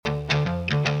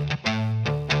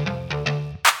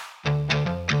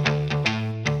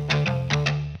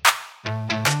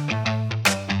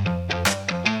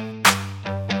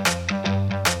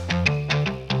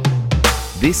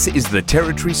This is the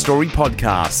Territory Story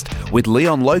Podcast with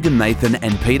Leon Logan Nathan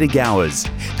and Peter Gowers.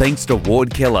 Thanks to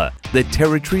Ward Keller, the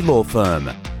Territory Law Firm.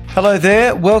 Hello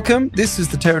there, welcome. This is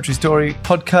the Territory Story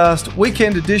Podcast,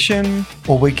 weekend edition,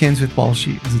 or Weekends with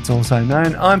Walshy, as it's also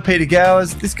known. I'm Peter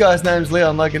Gowers. This guy's name's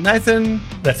Leon Logan Nathan.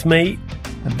 That's me.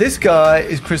 And this guy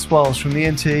is Chris Walsh from the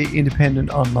NT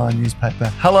Independent Online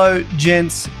newspaper. Hello,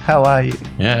 gents. How are you?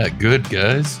 Yeah, good,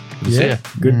 guys.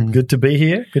 Good to be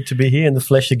here. Good to be here in the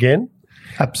flesh again.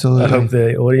 Absolutely. I hope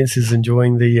the audience is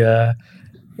enjoying the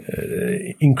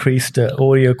increased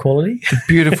audio quality. The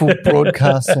beautiful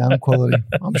broadcast sound quality.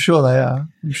 I'm sure they are.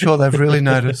 I'm sure they've really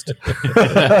noticed.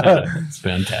 It's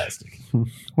fantastic.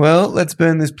 Well, let's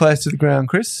burn this place to the ground,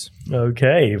 Chris.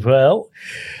 Okay, well,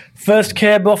 first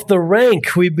cab off the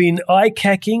rank. We've been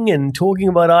ICACing and talking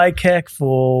about ICAC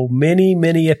for many,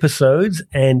 many episodes,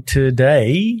 and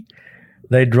today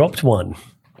they dropped one,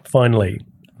 finally.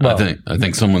 Well, I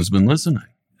think someone's been listening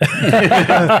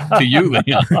to you,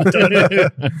 Leon.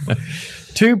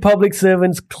 Two public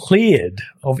servants cleared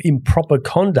of improper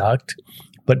conduct,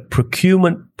 but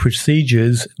procurement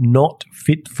procedures not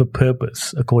fit for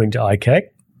purpose, according to ICAC.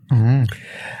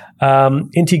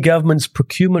 NT government's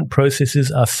procurement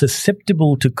processes are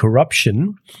susceptible to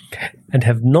corruption and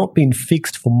have not been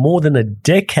fixed for more than a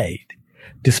decade,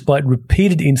 despite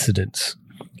repeated incidents.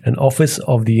 An Office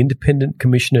of the Independent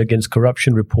Commissioner Against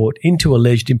Corruption report into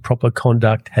alleged improper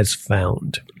conduct has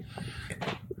found.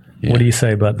 Yeah. What do you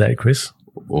say about that, Chris?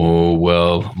 Oh,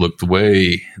 well, look, the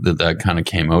way that kind of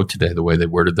came out today, the way they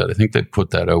worded that, I think they put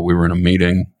that out. We were in a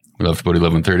meeting, we left about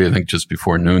 11:30, I think just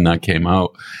before noon that came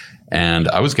out. And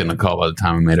I was getting a call by the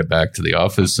time I made it back to the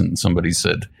office, and somebody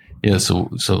said, yeah, so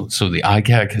the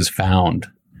ICAC has found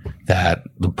that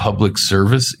the public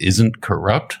service isn't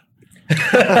corrupt. And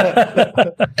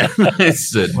I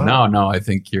said, no, I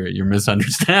think you're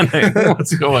misunderstanding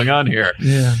what's going on here.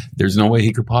 Yeah. There's no way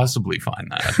he could possibly find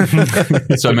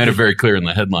that. So I made it very clear in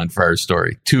the headline for our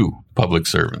story. 2 public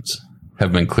servants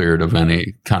have been cleared of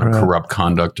any kind of corrupt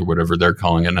conduct or whatever they're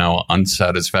calling it now,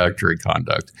 unsatisfactory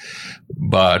conduct.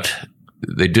 But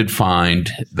they did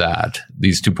find that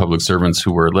these 2 public servants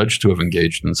who were alleged to have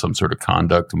engaged in some sort of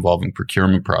conduct involving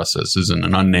procurement processes in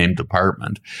an unnamed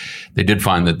department, they did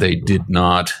find that they did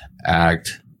not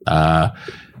act, I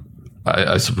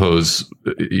suppose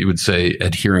you would say,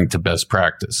 adhering to best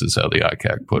practice is how the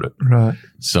ICAC put it. Right.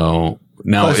 So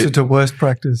now closer to worst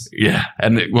practice. Yeah.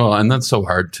 And that's so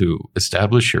hard to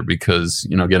establish here because,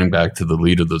 getting back to the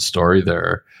lead of the story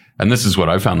there, and this is what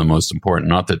I found the most important,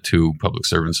 not that 2 public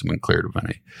servants have been cleared of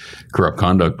any corrupt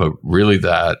conduct, but really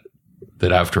that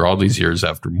after all these years,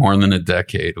 after more than a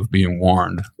decade of being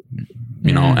warned,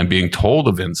 and being told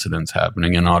of incidents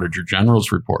happening in Auditor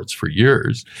General's reports for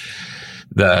years,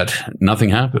 that nothing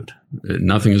happened.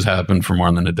 Nothing has happened for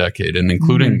more than a decade. And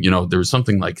including, there was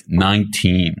something like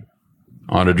 19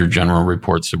 Auditor General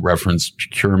reports that referenced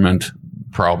procurement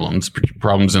problems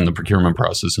in the procurement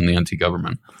process in the NT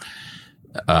government.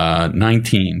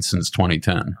 19 since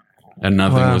 2010, and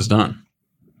nothing was done.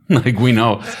 Like we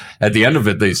know, at the end of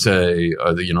it, they say,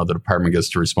 the department gets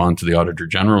to respond to the Auditor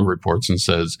General reports and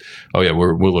says, "Oh yeah,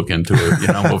 we'll look into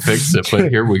it. We'll fix it." But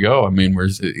here we go. I mean, we're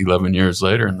 11 years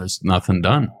later, and there's nothing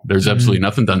done. There's absolutely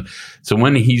nothing done. So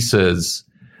when he says,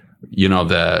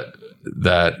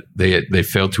 that they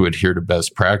failed to adhere to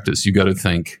best practice, you got to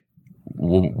think,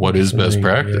 what is best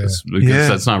practice? Yeah. Because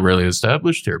that's not really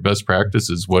established here. Best practice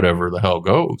is whatever the hell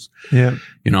goes. Yeah.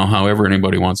 However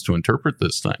anybody wants to interpret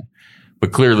this thing.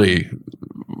 But clearly,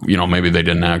 maybe they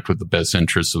didn't act with the best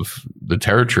interests of the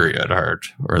territory at heart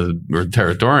or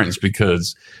Territorians,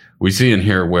 because we see in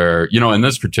here where, in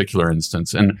this particular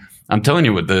instance, and I'm telling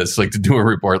you with this, like to do a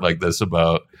report like this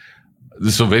about,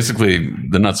 so basically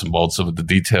the nuts and bolts of the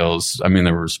details, I mean,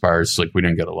 they were sparse, like we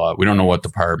didn't get a lot. We don't know what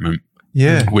department.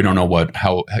 Yeah. We don't know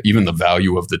how even the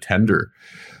value of the tender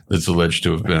that's alleged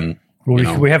to have been.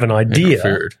 Well, we have an idea.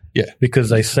 Interfered. Yeah. Because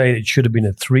they say it should have been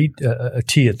a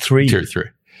tier 3. Tier 3.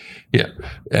 Yeah.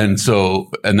 And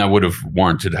that would have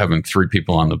warranted having 3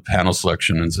 people on the panel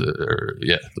selection,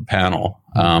 the panel.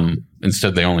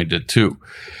 Instead, they only did 2.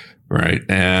 Right.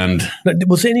 And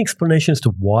was there any explanation as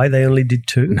to why they only did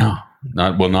 2? No.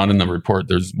 Not in the report.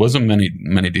 There wasn't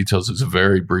many details. It's a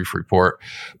very brief report.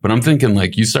 But I'm thinking,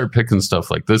 like, you start picking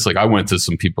stuff like this. Like, I went to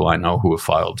some people I know who have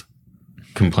filed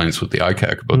complaints with the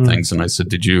ICAC about things, and I said,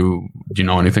 do you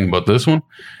know anything about this one?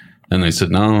 And they said,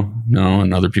 no.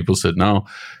 And other people said, no.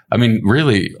 I mean,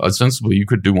 really, ostensibly, you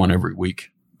could do one every week.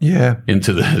 Yeah.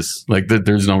 Into this. Like,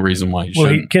 there's no reason why you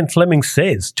shouldn't. Ken Fleming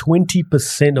says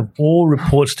 20% of all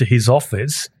reports to his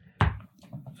office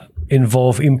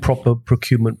involve improper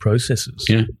procurement processes.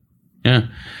 Yeah. Yeah.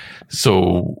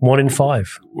 So 1 in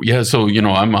 5. yeah. So,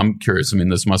 I'm curious. I mean,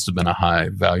 this must have been a high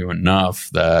value enough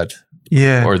that,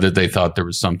 Yeah. or that they thought there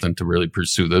was something to really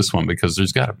pursue this one, because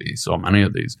there's got to be so many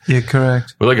of these. Yeah,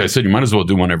 correct. But like I said, you might as well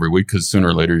do one every week, because sooner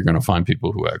or later you're going to find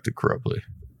people who acted corruptly.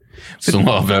 It's the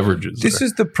law of averages. This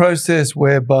is the process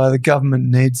whereby the government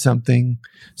needs something,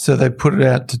 so they put it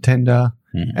out to tender.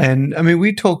 Mhm. And I mean,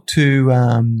 we talked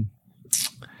to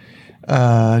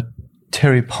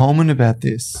Terry Pullman about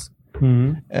this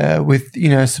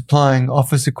with supplying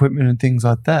office equipment and things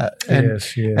like that. And,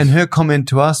 Yes, yes. and her comment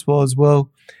to us was,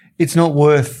 well, it's not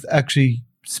worth actually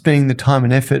spending the time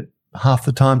and effort half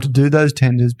the time to do those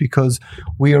tenders, because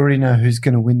we already know who's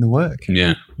going to win the work.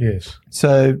 Yeah. Yes.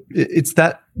 So it's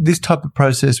this type of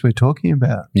process we're talking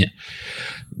about. Yeah.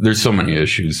 There's so many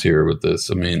issues here with this.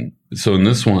 I mean, so in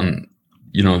this one,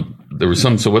 there was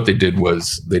so what they did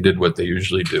was they did what they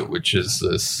usually do, which is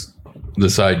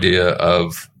this idea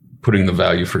of putting the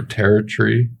value for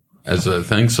territory as a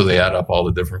thing. So they add up all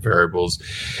the different variables.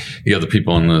 You have the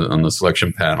people on the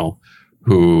selection panel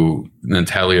who then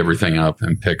tally everything up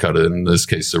and pick out. In this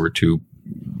case, there were 2,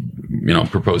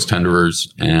 proposed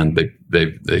tenderers, and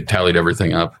they tallied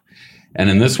everything up.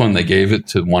 And in this one, they gave it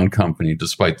to one company,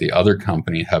 despite the other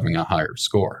company having a higher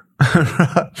score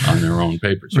on their own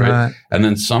papers, right? And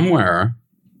then somewhere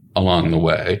along the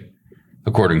way,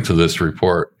 according to this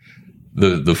report,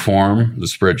 the form, the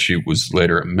spreadsheet, was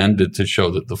later amended to show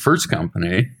that the first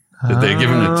company that they'd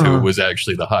given it to was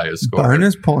actually the highest score.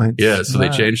 Bonus points. Yeah, so they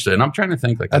changed it. And I'm trying to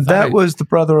think and that was the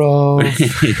brother of...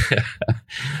 yeah.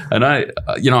 And I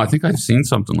think I've seen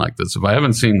something like this. If I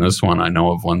haven't seen this one, I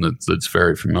know of one that's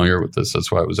very familiar with this.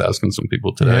 That's why I was asking some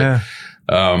people today. Yeah.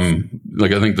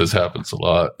 I think this happens a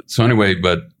lot. So anyway,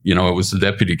 but, it was the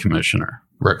deputy commissioner,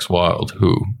 Rex Wild,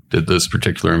 who did this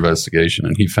particular investigation,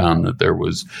 and he found that there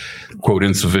was, quote,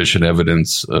 insufficient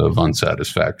evidence of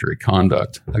unsatisfactory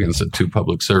conduct against the 2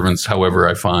 public servants. However,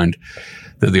 I find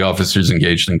that the officers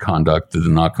engaged in conduct that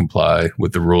did not comply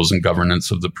with the rules and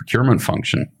governance of the procurement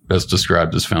function, best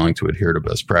described as failing to adhere to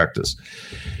best practice.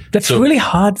 That's really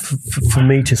hard for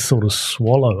me to sort of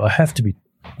swallow. I have to be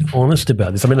honest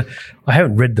about this. I mean, I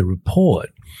haven't read the report,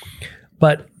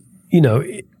 but,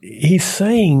 he's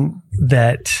saying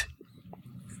that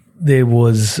there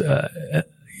was, a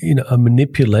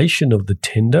manipulation of the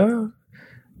tender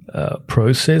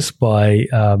process by,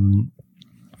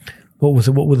 what was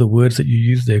it? What were the words that you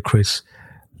used there, Chris?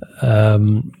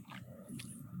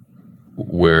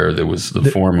 Where there was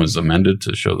the form was amended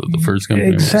to show that the first company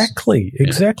exactly.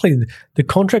 The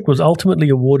contract was ultimately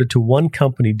awarded to one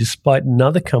company, despite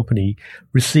another company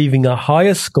receiving a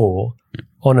higher score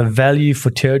on a value for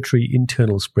territory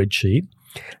internal spreadsheet.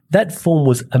 That form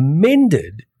was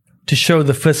amended to show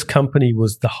the first company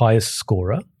was the highest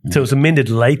scorer. So it was amended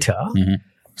later. Mm-hmm.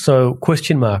 So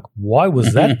question mark, why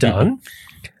was that done?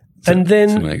 And then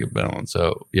to make it balance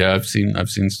out. Yeah, I've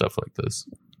seen stuff like this.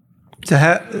 So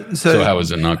how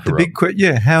is it not corrupt?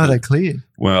 How are they cleared?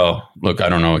 Well, look, I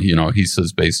don't know. He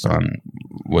says based on,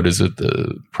 what is it,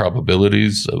 the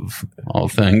probabilities of all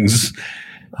things.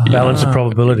 Balance of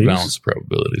probabilities. Balance of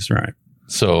probabilities, right.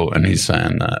 So, and he's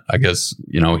saying that, I guess,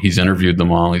 he's interviewed them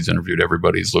all. He's interviewed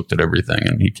everybody. He's looked at everything,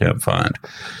 and he can't find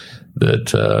that.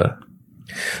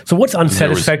 So what's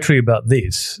unsatisfactory about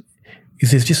this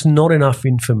is there's just not enough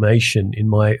information, in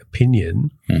my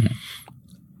opinion,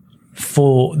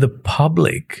 for the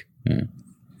public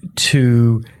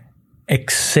to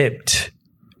accept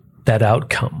that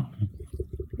outcome.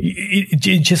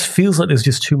 It just feels like there's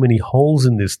just too many holes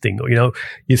in this thing.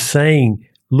 You're saying,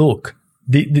 look,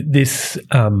 this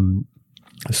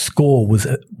score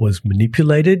was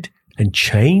manipulated and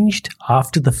changed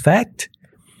after the fact.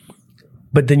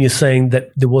 But then you're saying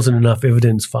that there wasn't enough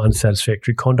evidence for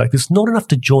unsatisfactory conduct. There's not enough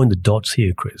to join the dots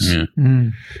here, Chris. Yeah.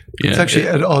 It's actually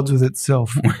at odds with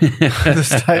itself, the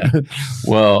statement.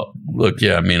 Well, look,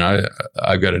 I mean,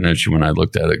 I got an issue when I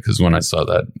looked at it, because when I saw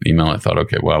that email, I thought,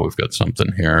 okay, wow, we've got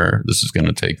something here. This is going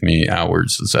to take me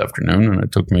hours this afternoon, and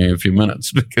it took me a few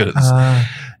minutes because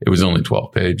it was only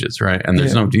 12 pages, right? And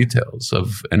there's no details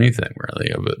of anything really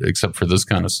of it except for this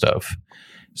kind of stuff.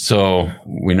 So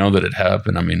we know that it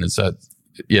happened. I mean, is that...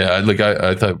 Yeah,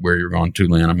 I thought where you're going to,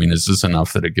 Leon. I mean, is this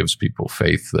enough that it gives people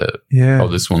faith that,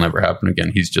 this will never happen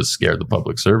again? He's just scared the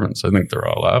public servants. I think they're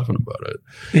all laughing about it.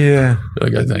 Yeah.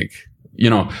 I think,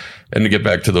 and to get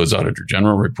back to those Auditor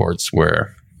General reports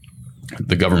where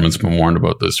the government's been warned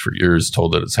about this for years,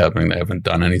 told that it's happening, they haven't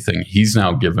done anything. He's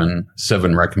now given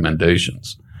 7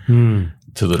 recommendations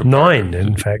to the department. 9,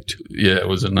 in fact. Yeah,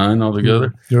 was it 9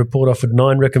 altogether? The report offered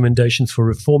 9 recommendations for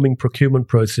reforming procurement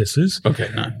processes. Okay,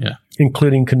 9, yeah.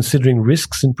 Including considering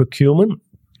risks in procurement,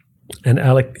 and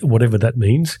whatever that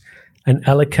means, and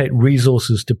allocate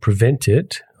resources to prevent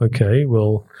it. Okay,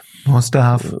 well, More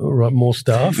staff. right, more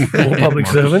staff, more public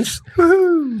servants,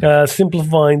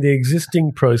 simplifying the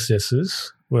existing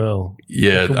processes. Well,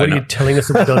 Yeah, what I are know. you telling us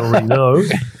that we don't already know?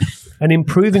 And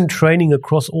improving training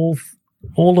across all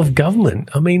of government.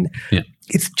 I mean, Yeah.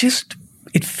 it's just,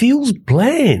 it feels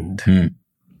bland.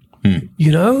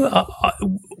 You know,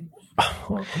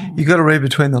 You got to read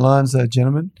between the lines, though,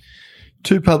 gentlemen.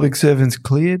 2 public servants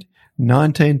cleared.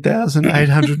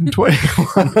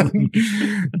 19,821.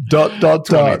 dot.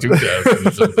 22,000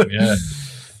 or something, yeah.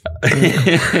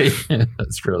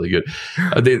 That's really good.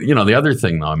 The other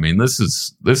thing, though, I mean, this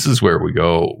is where we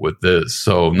go with this.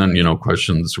 So then,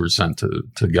 questions were sent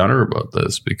to Gunner about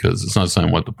this, because it's not saying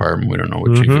what department. We don't know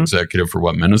what chief executive for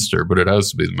what minister, but it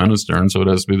has to be the minister, and so it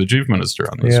has to be the chief minister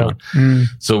on this one.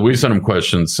 So we sent him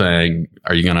questions saying,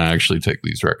 are you going to actually take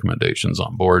these recommendations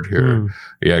on board here? Are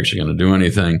you actually going to do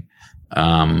anything?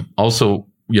 Also,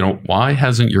 why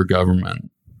hasn't your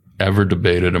government ever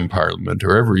debated in Parliament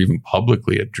or ever even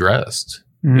publicly addressed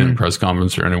in a press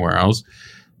conference or anywhere else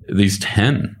these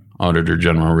 10 Auditor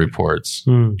General reports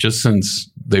just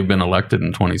since they've been elected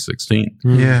in 2016?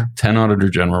 Yeah. 10 Auditor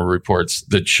General reports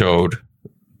that showed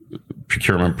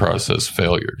procurement process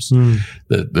failures,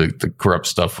 that the corrupt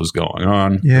stuff was going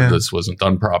on, this wasn't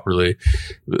done properly.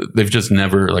 They've just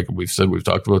never, like we've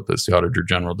talked about this, the Auditor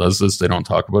General does this, they don't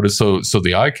talk about it. So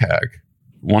the ICAC,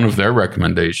 one of their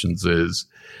recommendations is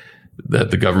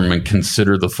that the government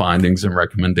consider the findings and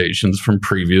recommendations from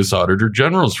previous Auditor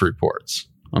General's reports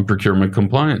on procurement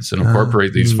compliance and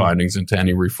incorporate these findings into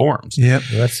any reforms. Yep.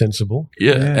 well, that's sensible.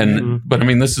 But I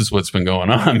mean, this is what's been going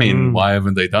on. I mean, why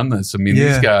haven't they done this? I mean,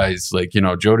 these guys, like,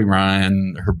 Jody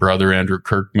Ryan, her brother, Andrew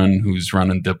Kirkman, who's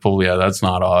running DIPL. that's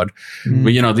not odd.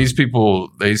 But, these people,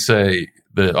 they say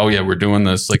that, we're doing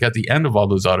this. Like at the end of all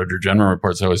those Auditor General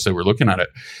reports, I always say we're looking at it.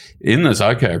 In this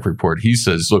ICAC report, he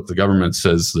says, look, the government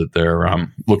says that they're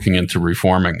looking into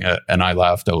reforming it. And I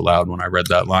laughed out loud when I read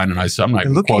that line. And I said, I'm not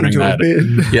quoting that.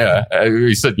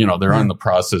 He said, they're in the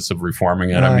process of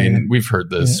reforming it. I mean, we've heard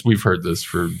this. Yeah. We've heard this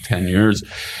for 10 years,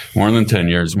 more than 10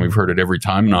 years. And we've heard it every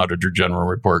time an Auditor General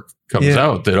report comes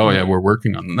out that, we're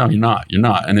working on it. No, you're not. You're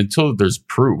not. And until there's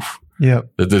proof that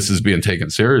this is being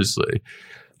taken seriously,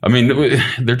 I mean,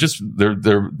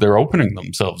 they're opening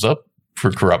themselves up for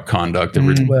corrupt conduct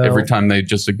every time they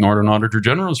just ignored an Auditor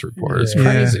General's report. It's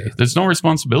crazy. There's no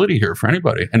responsibility here for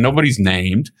anybody. And nobody's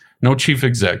named, no chief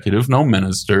executive, no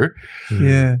minister.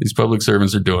 These public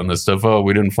servants are doing this stuff. Oh,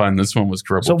 we didn't find this one was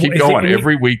corrupt. So keep going.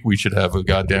 Every week we should have a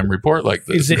goddamn report like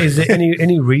this. Is there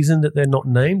any reason that they're not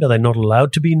named? Are they not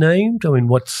allowed to be named? I mean,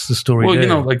 what's the story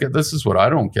there? Like this is what I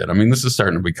don't get. I mean, this is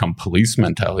starting to become police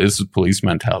mentality. This is police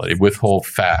mentality. Withhold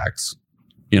facts.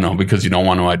 Because you don't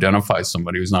want to identify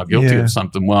somebody who's not guilty of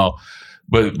something. Well,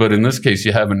 but in this case,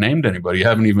 you haven't named anybody. You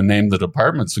haven't even named the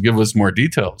department. So give us more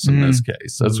details in this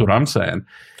case. That's what I'm saying.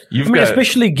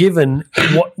 Especially given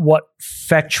what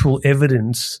factual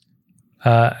evidence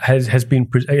has been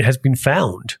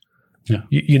found.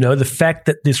 Yeah. The fact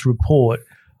that this report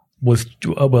was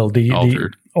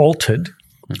altered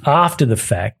after the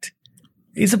fact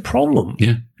is a problem.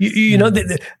 Yeah.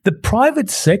 The private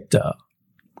sector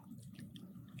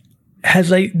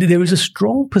there is a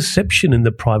strong perception in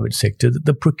the private sector that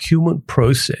the procurement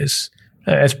process,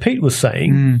 as Pete was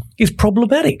saying, is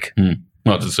problematic.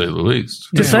 Well, to say the least.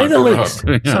 To say the least.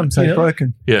 Some say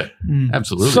broken. Yeah,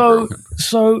 absolutely broken.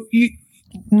 So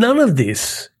none of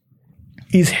this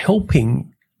is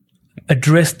helping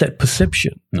address that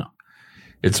perception. No.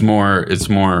 It's more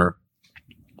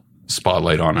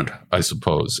spotlight on it, I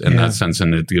suppose, in that sense,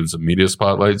 and it gives a media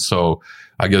spotlight. So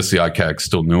I guess the ICAC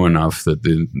still knew enough that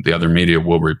the other media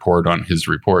will report on his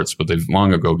reports, but they've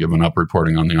long ago given up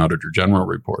reporting on the Auditor General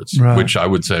reports, which I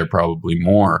would say are probably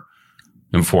more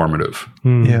informative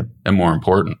and more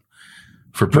important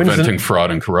for preventing fraud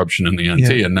and corruption in the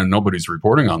NT. And then nobody's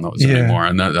reporting on those anymore.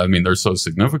 And they're so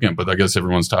significant, but I guess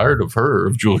everyone's tired of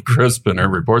Julie Crisp and her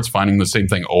reports finding the same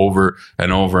thing over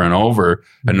and over and over,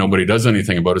 and nobody does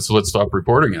anything about it. So let's stop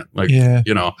reporting it.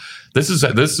 This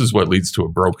is what leads to a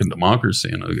broken democracy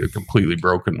and a completely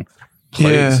broken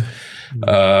place.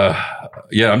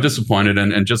 I'm disappointed.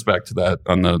 And just back to that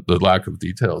on the lack of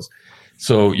details.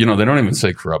 So, they don't even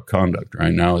say corrupt conduct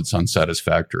right now. It's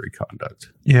unsatisfactory conduct.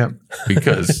 Yeah.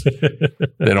 Because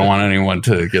they don't want anyone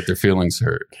to get their feelings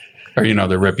hurt or,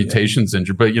 their reputation's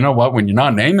injured. But you know what? When you're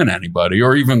not naming anybody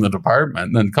or even the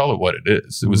department, then call it what it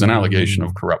is. It was an allegation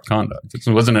of corrupt conduct. It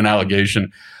wasn't an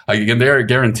allegation. I can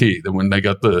guarantee that when they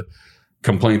got the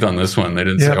complaint on this one. They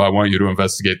didn't say, "Oh, I want you to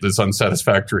investigate this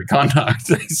unsatisfactory conduct."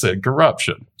 They said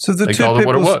corruption. So they called it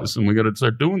what it was, and we got to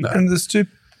start doing that. And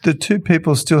the two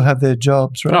people still have their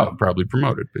jobs, right? Oh, probably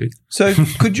promoted, Pete. So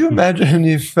could you imagine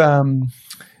if, I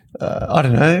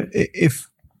don't know, if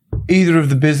either of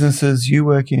the businesses you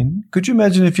work in, could you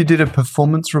imagine if you did a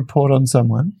performance report on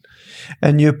someone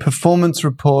and your performance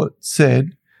report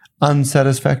said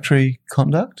unsatisfactory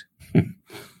conduct?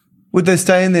 Would they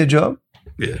stay in their job?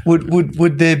 Yeah.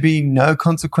 Would there be no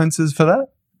consequences for that?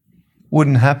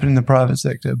 Wouldn't happen in the private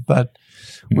sector, but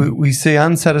we see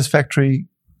unsatisfactory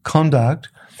conduct,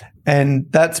 and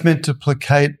that's meant to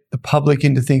placate the public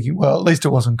into thinking, well, at least it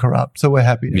wasn't corrupt, so we're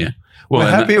happy. Yeah. Well,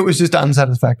 we're happy it was just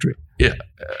unsatisfactory. Yeah.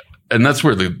 And that's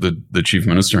where the chief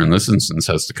minister in this instance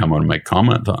has to come out and make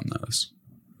comment on this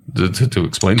to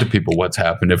explain to people what's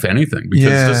happened, if anything,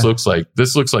 because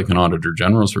this looks like an auditor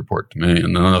general's report to me,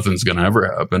 and nothing's going to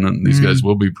ever happen, and these guys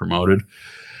will be promoted.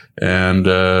 And,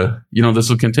 this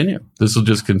will continue. This will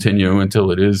just continue until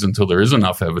there is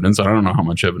enough evidence. I don't know how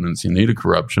much evidence you need of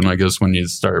corruption. I guess when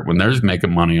they're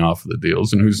making money off of the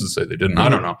deals, and who's to say they didn't? I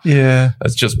don't know. Yeah.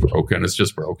 That's just broken. It's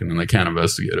just broken, and they can't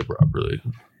investigate it properly.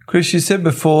 Chris, you said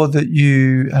before that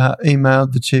you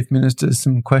emailed the Chief Minister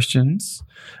some questions.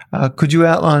 Could you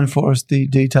outline for us the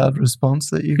detailed response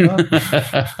that you got?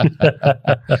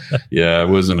 Yeah, I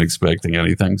wasn't expecting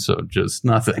anything, so just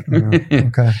nothing.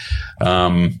 Okay.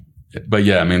 But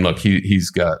yeah, I mean, look, he's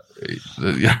got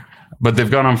but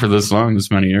they've gone on for this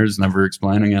many years, never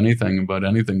explaining anything about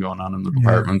anything going on in the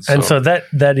department. And so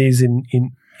that is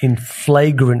in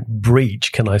flagrant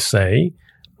breach, can I say,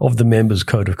 of the members'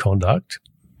 code of conduct.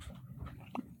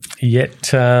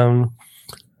 Yet,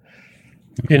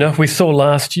 we saw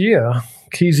last year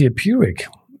Kezia Purik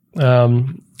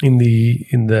in the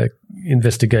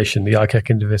investigation, the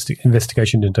ICAC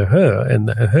investigation into her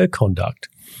and her conduct,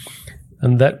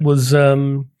 and that was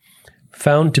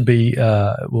found to be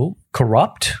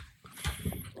corrupt.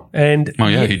 And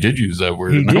he did use that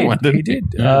word. He did.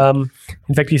 Yeah.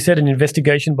 In fact, he said an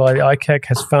investigation by the ICAC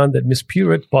has found that Ms.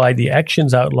 Purik, by the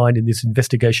actions outlined in this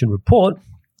investigation report,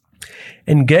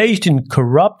 engaged in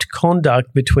corrupt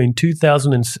conduct between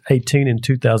 2018 and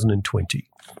 2020.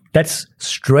 That's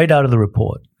straight out of the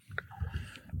report.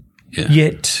 Yeah.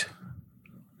 Yet,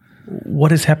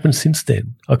 what has happened since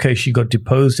then? Okay, she got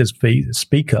deposed as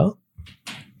speaker.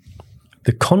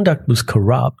 The conduct was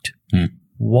corrupt.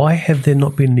 Why have there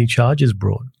not been any charges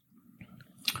brought?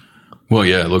 Well,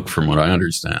 yeah, look, from what I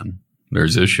understand,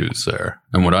 there's issues there.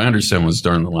 And what I understand was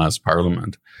during the last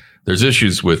parliament, there's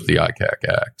issues with the ICAC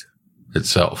Act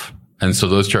itself. And so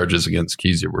those charges against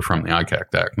Kezia were from the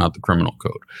ICAC Act, not the criminal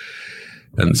code.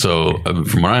 And so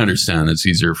from what I understand, it's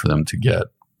easier for them to get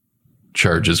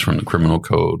charges from the criminal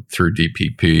code through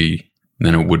DPP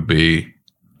than it would be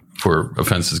for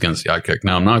offenses against the ICAC.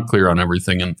 Now, I'm not clear on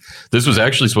everything. And this was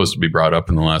actually supposed to be brought up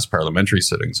in the last parliamentary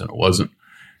sittings, and it wasn't.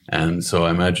 And so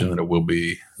I imagine that it will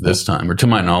be this time. Or to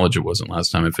my knowledge, it wasn't last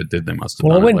time. If it did, they must have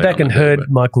done it. Well, I went back and heard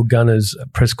Michael Gunner's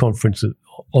press conference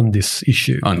on this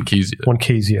issue. On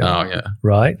Kezia. Oh, yeah.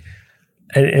 Right.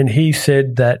 And he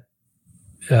said that,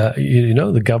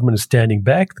 the government is standing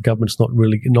back. The government's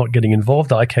not getting involved.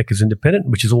 The ICAC is independent,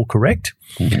 which is all correct.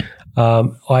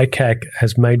 ICAC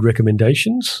has made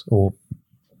recommendations or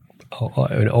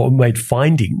made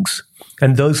findings,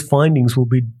 and those findings will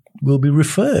be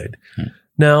referred.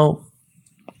 Now,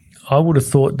 I would have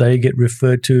thought they get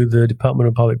referred to the Department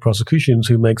of Public Prosecutions,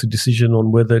 who makes a decision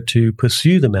on whether to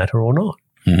pursue the matter or not.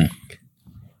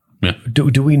 Yeah.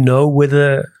 Do we know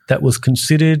whether that was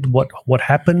considered? What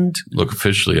happened? Look,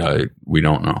 officially, we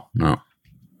don't know. No,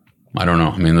 I don't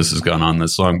know. I mean, this has gone on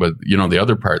this long, but the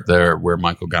other part there where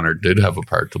Michael Gunner did have a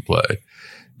part to play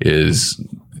is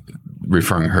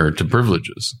referring her to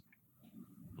privileges.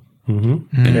 In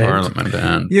Parliament.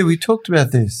 And we talked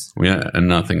about this. Yeah, and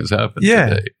nothing has happened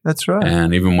today. That's right.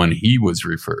 And even when he was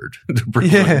referred to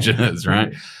privileges, right?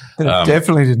 It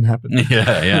definitely didn't happen.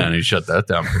 Yeah, and he shut that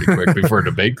down pretty quick before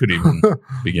debate could even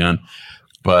begin.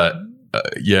 But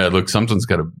look, something's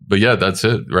got to. But yeah, that's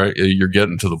it, right? You're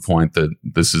getting to the point that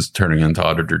this is turning into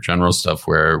Auditor General stuff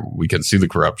where we can see the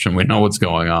corruption, we know what's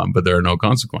going on, but there are no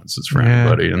consequences for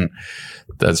anybody, and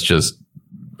that's just.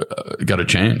 Got to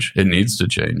change. It needs to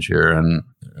change here, and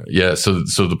so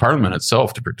the Parliament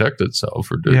itself, to protect itself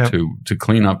or to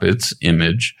clean up its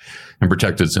image and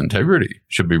protect its integrity,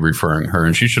 should be referring her,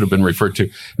 and she should have been referred to.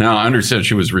 Now, I understand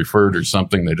she was referred or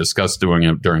something. They discussed doing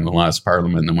it during the last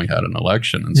Parliament, and then we had an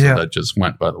election, and so that just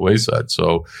went by the wayside.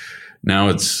 So now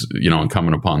it's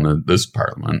incumbent upon this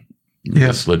Parliament,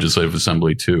 this Legislative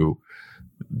Assembly, to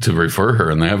refer her,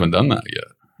 and they haven't done that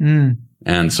yet.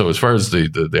 And so as far as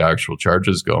the actual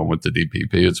charges go with the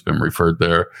DPP, it's been referred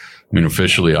there. I mean,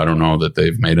 officially, I don't know that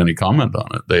they've made any comment on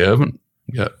it. They haven't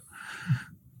yet.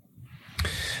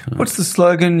 What's the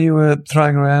slogan you were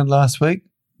throwing around last week?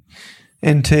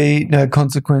 NT, no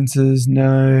consequences,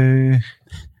 no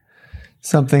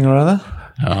something or other.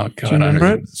 Oh, God. Do you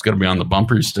remember it? It's got to be on the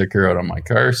bumper sticker out on my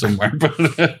car somewhere. But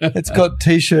It's got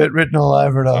T-shirt written all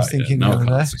over it, I was thinking the other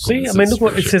day. See, I mean, look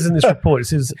what it says in this report. It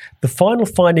says the final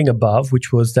finding above,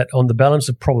 which was that on the balance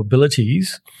of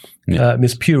probabilities,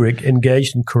 Ms. Purick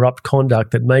engaged in corrupt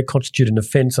conduct that may constitute an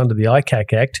offence under the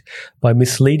ICAC Act by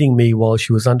misleading me while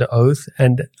she was under oath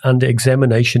and under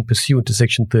examination pursuant to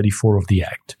Section 34 of the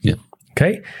Act. Yeah.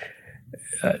 Okay?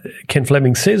 Ken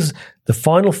Fleming says the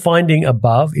final finding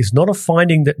above is not a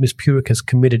finding that Ms. Purick has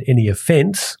committed any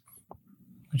offence,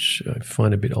 which I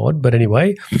find a bit odd. But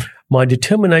anyway, my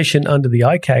determination under the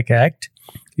ICAC Act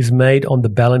is made on the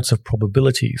balance of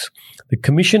probabilities. The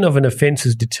commission of an offence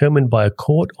is determined by a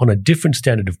court on a different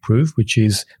standard of proof, which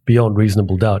is beyond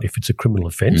reasonable doubt if it's a criminal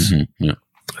offence. Mm-hmm. Yeah.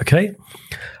 Okay?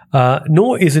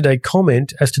 Nor is it a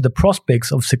comment as to the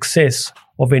prospects of success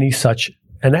of any such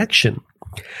an action.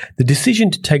 The decision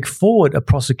to take forward a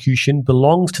prosecution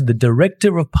belongs to the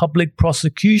Director of Public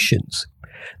Prosecutions.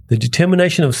 The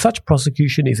determination of such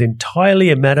prosecution is entirely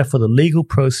a matter for the legal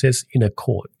process in a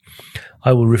court.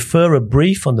 I will refer a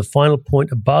brief on the final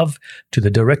point above to the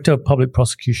Director of Public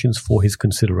Prosecutions for his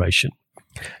consideration.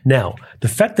 Now, the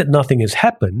fact that nothing has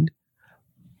happened,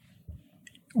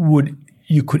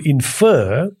 you could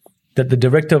infer that the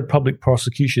Director of Public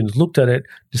Prosecutions looked at it,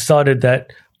 decided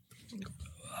that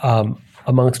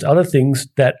amongst other things,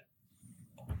 that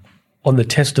on the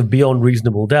test of beyond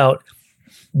reasonable doubt,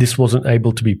 this wasn't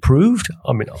able to be proved.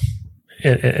 I mean,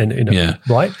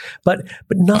 right? But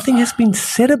nothing has been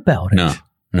said about it.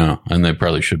 No, and they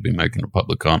probably should be making a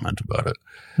public comment about it.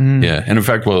 Yeah, and in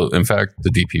fact,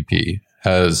 the DPP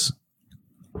has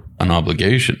an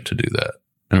obligation to do that.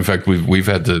 And in fact, we've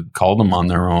had to call them on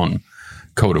their own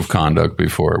code of conduct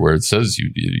before, where it says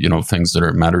you know things that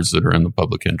are matters that are in the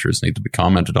public interest need to be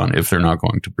commented on if they're not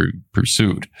going to be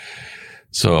pursued.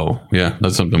 So yeah,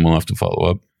 that's something we'll have to follow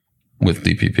up with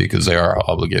DPP because they are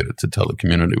obligated to tell the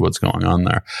community what's going on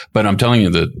there. But I'm telling you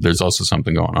that there's also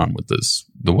something going on with this,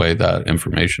 the way that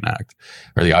Information Act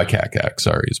or the ICAC Act,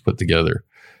 is put together.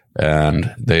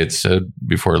 And they had said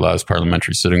before last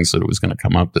parliamentary sittings that it was going to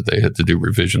come up, that they had to do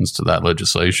revisions to that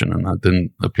legislation, and that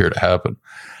didn't appear to happen.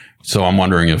 So I'm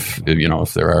wondering if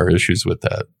there are issues with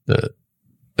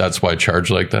that's why a charge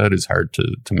like that is hard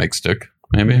to make stick,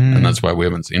 maybe. And that's why we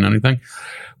haven't seen anything.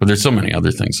 But there's so many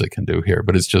other things they can do here.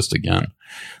 But it's just, again,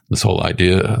 this whole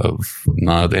idea of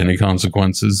not any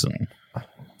consequences. And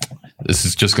this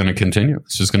is just going to continue.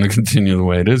 It's just going to continue the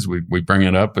way it is. We bring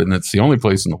it up, and it's the only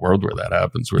place in the world where that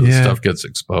happens, where the stuff gets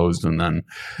exposed and then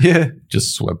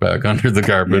just swept back under the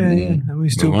carpet. And we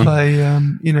still play,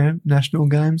 national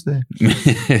games there.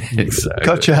 Exactly.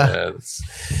 Gotcha.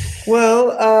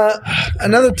 Well,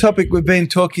 another topic we've been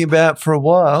talking about for a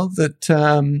while that,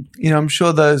 I'm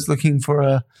sure those looking for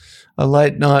a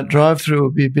late night drive-through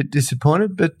will be a bit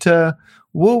disappointed, but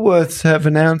Woolworths have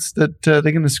announced that they're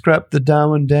going to scrap the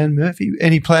Darwin Dan Murphy.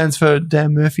 Any plans for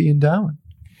Dan Murphy in Darwin?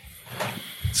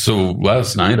 So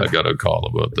last night I got a call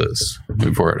about this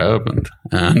before it happened,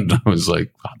 and I was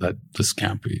like, this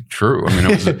can't be true. I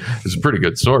mean, it was a pretty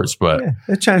good source, but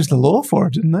they changed the law for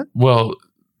it, didn't they? Well,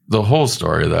 the whole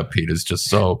story of that, Pete, is just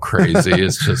so crazy.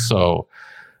 It's just so,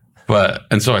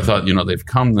 and so I thought, they've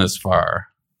come this far.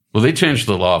 Well, they changed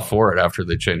the law for it after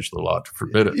they changed the law to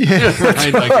forbid it. Yeah,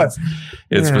 right? Like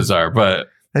it's bizarre, but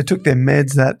they took their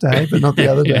meds that day, but not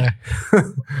the other day.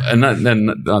 And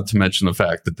not to mention the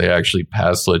fact that they actually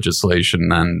passed legislation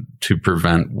then to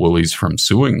prevent Woolies from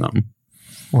suing them.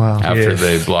 Wow! After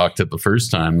they blocked it the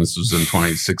first time, this was in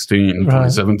 2016,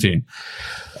 2017.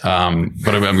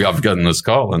 But I've gotten this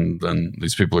call, and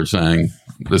these people are saying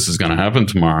this is going to happen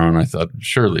tomorrow, and I thought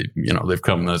surely they've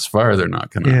come this far, they're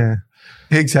not going to. Yeah.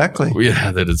 Exactly.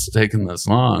 Yeah, that it's taken this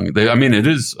long. It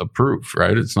is approved,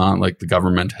 right? It's not like the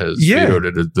government has vetoed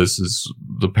it. This is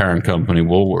the parent company,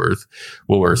 Woolworths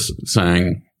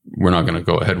saying we're not going to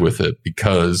go ahead with it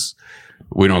because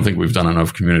we don't think we've done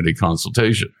enough community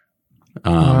consultation.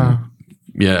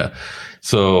 Yeah.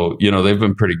 So, they've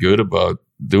been pretty good about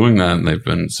doing that, and they've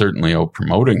been certainly out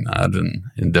promoting that. And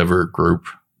Endeavour Group,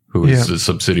 I think, has been who is a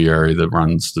subsidiary that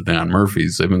runs the Dan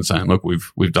Murphy's. They've been saying, look,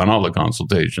 we've done all the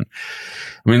consultation.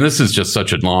 I mean, this is just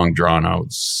such a long,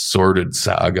 drawn-out, sordid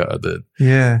saga that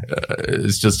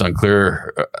it's just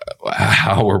unclear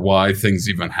how or why things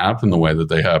even happen the way that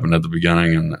they happened at the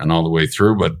beginning and all the way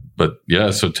through. But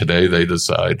yeah, so today they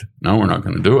decide, no, we're not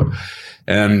going to do it.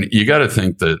 And you got to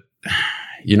think that,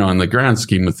 you know, in the grand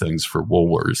scheme of things for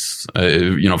Woolworths,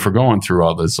 you know, for going through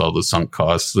all the sunk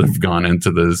costs that have gone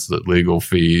into this, the legal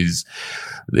fees,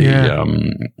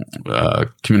 the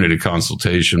community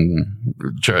consultation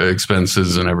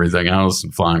expenses and everything else,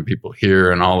 and flying people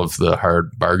here, and all of the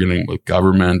hard bargaining with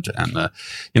government, and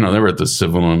you know, they were at the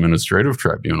Civil and Administrative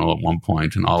Tribunal at one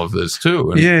point, and all of this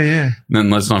too. And and then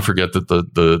let's not forget that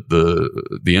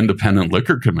the Independent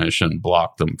Liquor Commission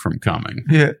blocked them from coming.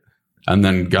 Yeah. And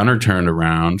then Gunner turned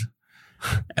around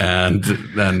and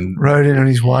then rode in on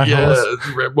his white horse.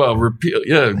 Well,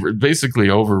 basically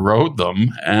overrode them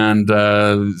and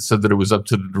said that it was up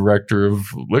to the director of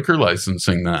liquor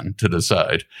licensing then to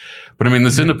decide. But I mean,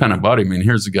 this independent body, I mean,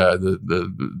 here's a guy,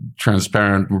 the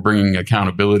transparent, we're bringing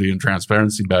accountability and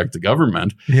transparency back to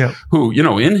government, who, you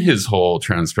know, in his whole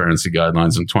transparency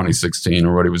guidelines in 2016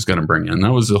 or what he was going to bring in,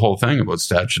 that was the whole thing about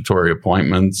statutory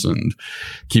appointments and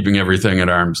keeping everything at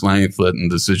arm's length, letting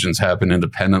decisions happen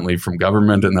independently from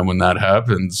government. And then when that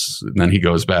happens, then he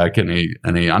goes back and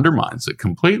he undermines it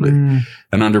completely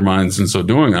and undermines, in so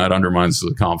doing that, undermines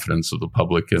the confidence of the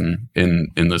public in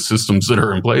the systems that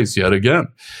are in place yet again.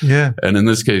 Yeah. And in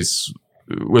this case,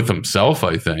 with himself,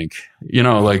 I think, you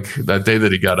know, like that day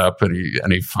that he got up and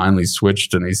he finally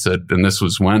switched and he said, and this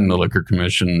was when the Liquor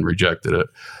Commission rejected it.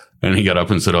 And he got up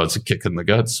and said, oh, it's a kick in the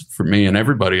guts for me and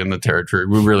everybody in the territory.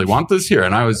 We really want this here.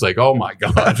 And I was like, oh my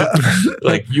God,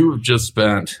 like you've just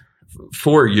spent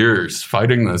 4 years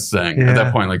fighting this thing. At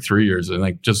that point, like 3 years. And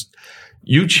like, just,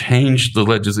 you changed the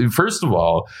legislation. First of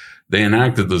all, they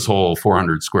enacted this whole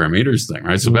 400 square meters thing,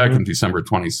 right? So back in December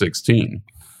 2016,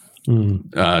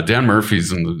 Dan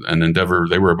Murphy's and Endeavour,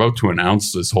 they were about to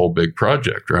announce this whole big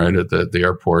project, right? At the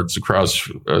airports across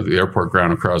the airport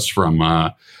ground across from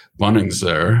Bunnings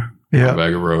there,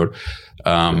 Vega Road,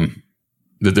 that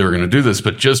they were going to do this.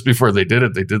 But just before they did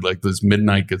it, they did like this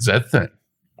Midnight Gazette thing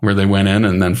where they went in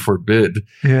and then forbid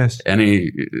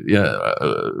any.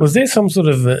 Was there some sort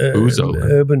of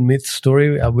urban myth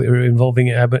story involving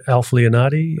Alf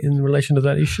Leonardi in relation to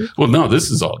that issue? Well, no,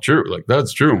 this is all true. Like,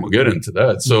 that's true, and we'll get into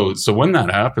that. So when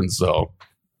that happens, though,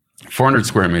 400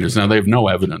 square meters. Now, they have no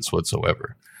evidence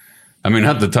whatsoever. I mean,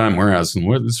 at the time, we're asking,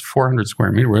 where this 400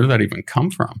 square meter, where did that even come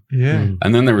from? Yeah.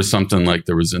 And then there was something like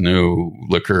there was a new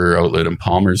liquor outlet in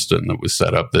Palmerston that was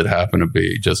set up that happened to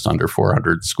be just under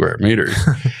 400 square meters.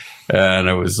 And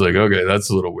it was like, okay, that's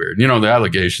a little weird. You know, the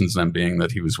allegations then being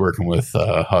that he was working with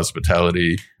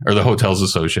hospitality or the Hotels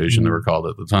Association, they were called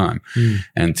at the time,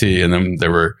 NT. And then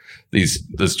there were this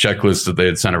checklist that they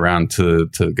had sent around to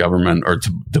government or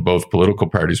to both political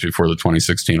parties before the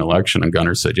 2016 election. And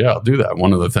Gunner said, yeah, I'll do that.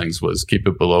 One of the things was keep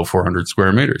it below 400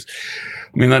 square meters.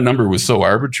 I mean, that number was so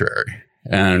arbitrary.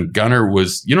 And Gunner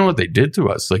was, you know what they did to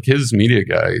us? Like his media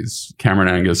guys, Cameron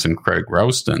Angus and Craig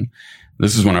Rouston,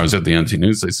 this is when I was at the NT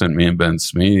News. They sent me and Ben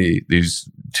Smee these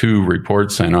two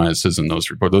reports saying, oh, this isn't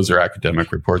those reports. Those are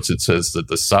academic reports. It says that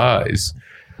the size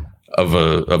of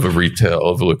a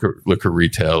liquor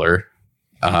retailer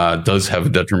does have a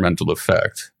detrimental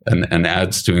effect and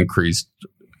adds to increased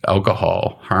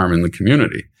alcohol harm in the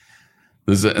community.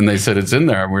 And they said it's in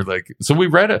there. And we're like, so we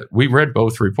read it. We read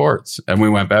both reports. And we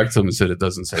went back to them and said, it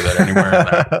doesn't say that anywhere in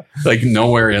there. Like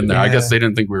nowhere in there. Yeah. I guess they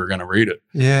didn't think we were going to read it.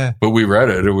 Yeah. But we read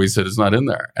it and we said, it's not in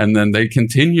there. And then they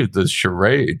continued this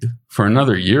charade for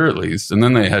another year at least. And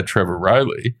then they had Trevor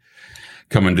Riley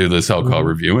come and do this alcohol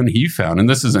review. And he found, and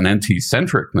this is an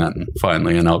NT-centric then,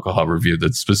 finally, an alcohol review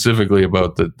that's specifically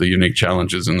about the unique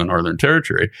challenges in the Northern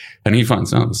Territory. And he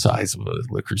finds out the size of a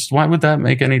liquor store. Why would that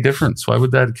make any difference? Why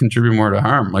would that contribute more to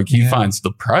harm? Like he finds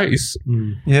the price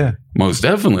most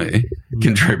definitely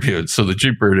contributes. So the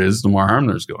cheaper it is, the more harm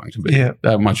there's going to be. Yeah.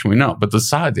 That much we know. But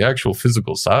the actual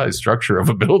physical size, structure of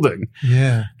a building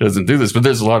doesn't do this. But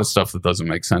there's a lot of stuff that doesn't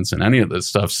make sense in any of this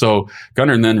stuff. So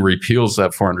Gunner then repeals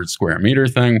that 400 square meter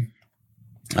thing.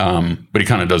 But he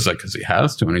kind of does that because he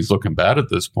has to, and he's looking bad at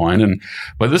this point. And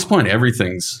by this point,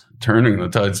 everything's turning. The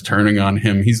tide's turning on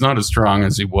him. He's not as strong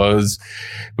as he was.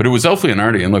 But it was Alf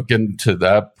Leonardi. And look, getting to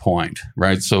that point,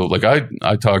 right? So, like,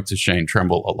 I talked to Shane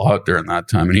Trimble a lot during that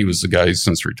time, and he was the guy who's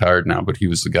since retired now, but he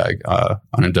was the guy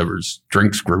on Endeavour's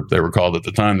drinks group, they were called at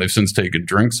the time. They've since taken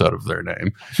drinks out of their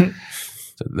name.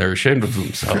 They're ashamed of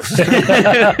themselves.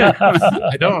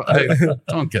 I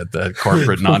don't get that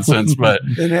corporate nonsense, but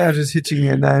They're now just hitching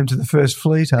their name to the First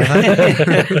Fleet, are they?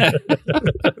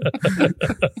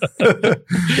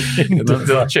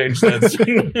 they'll change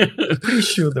that. Pretty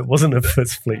sure that wasn't a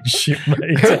First Fleet ship,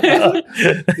 mate.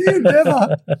 The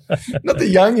Endeavour. Not the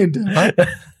young Endeavour.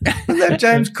 Wasn't that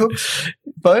James Cook's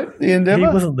boat, the Endeavour?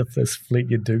 He wasn't the First Fleet,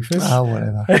 you doofus. Oh,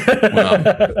 whatever. Well,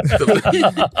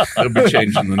 they'll be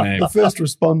changing the name. The first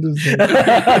responders.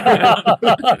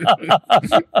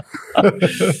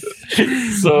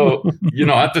 So,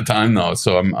 at the time though,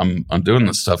 so I'm doing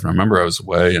this stuff, and I remember I was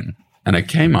away, and it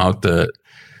came out that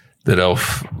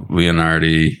Elf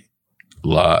Leonardi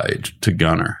lied to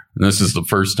Gunnar. And this is the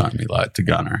first time he lied to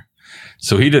Gunnar.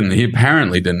 So he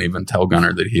apparently didn't even tell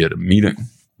Gunnar that he had a meeting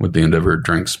with the Endeavour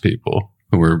Drinks people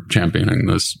who were championing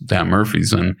this Dan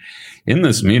Murphy's. And in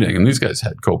this meeting, and these guys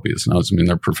had copious notes. I mean,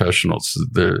 they're professionals.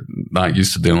 They're not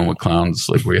used to dealing with clowns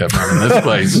like we have in this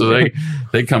place. So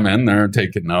they come in, they're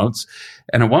taking notes.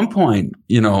 And at one point,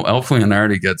 Elf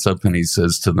Leonardi gets up and he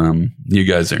says to them, "You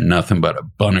guys are nothing but a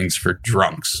Bunnings for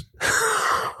drunks.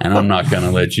 And I'm not going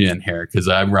to let you in here because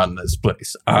I run this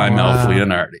place. I'm Elf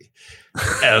Leonardi."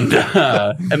 And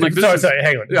like this sorry,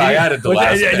 hang on. I added the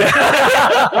last bit.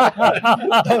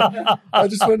 I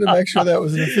just wanted to make sure that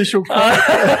was an official quote.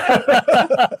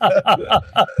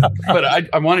 But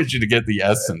I wanted you to get the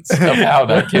essence of how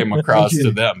that came across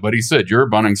to them. But he said, "You're a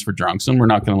Bunnings for drunks, and we're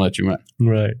not going to let you in."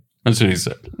 Right. That's what he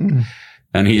said.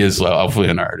 And he is Elf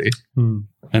Leonardi.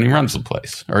 And he runs the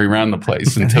place, or he ran the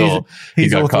place until he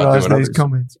got caught doing these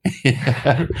comments.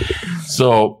 Yeah.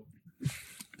 So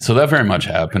that very much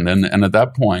happened. And at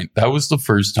that point, that was the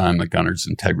first time that Gunnar's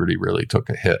integrity really took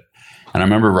a hit. And I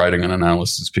remember writing an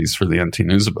analysis piece for the NT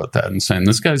News about that and saying,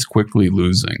 this guy's quickly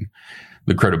losing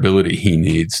the credibility he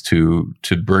needs to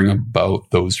bring about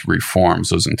those reforms,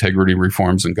 those integrity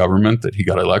reforms in government that he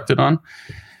got elected on.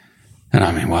 And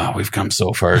I mean, wow, we've come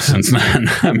so far since then.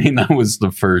 I mean, that was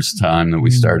the first time that we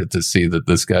started to see that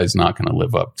this guy's not going to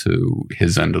live up to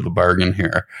his end of the bargain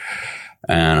here.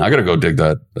 And I got to go dig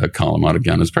that column out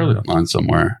again. It's probably online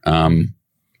somewhere.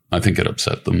 I think it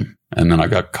upset them. And then I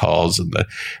got calls and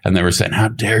they were saying, "How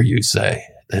dare you say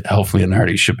that Elf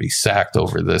Leonardi should be sacked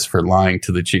over this for lying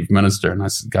to the chief minister?" And I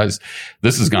said, "Guys,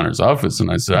 this is Gunnar's office." And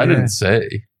I said, "I didn't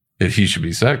say that he should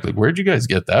be sacked. Like, where'd you guys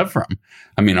get that from?"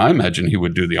 I mean, I imagine he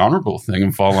would do the honorable thing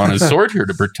and fall on his sword here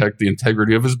to protect the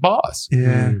integrity of his boss.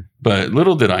 Yeah. But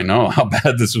little did I know how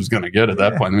bad this was going to get at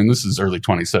that point. I mean, this is early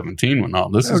 2017 when all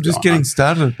this is just getting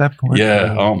started at that point.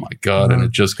 Yeah. Oh my God. And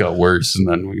it just got worse. And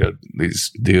then we got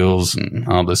these deals and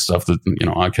all this stuff that,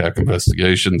 ICAC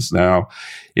investigations now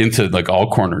into like all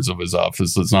corners of his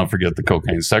office. Let's not forget the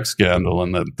cocaine sex scandal,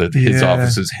 and that his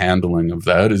office's handling of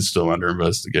that is still under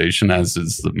investigation, as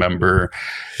is the member,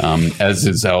 as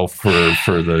is Elf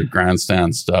for the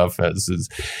grandstand stuff, as is,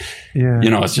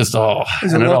 it's just all.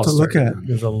 There's a lot to look at.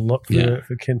 There's a lot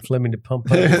for Ken Fleming to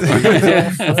pump up.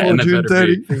 Before June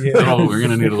 30. We're going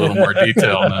to need a little more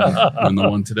detail than the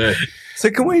one today. So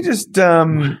can we just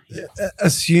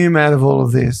assume out of all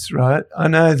of this, right? I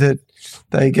know that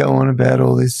they go on about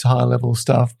all this high-level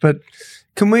stuff, but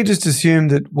can we just assume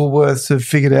that Woolworths have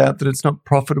figured out that it's not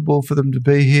profitable for them to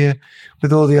be here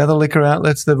with all the other liquor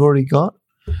outlets they've already got?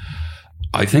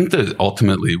 I think that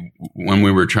ultimately, when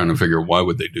we were trying to figure why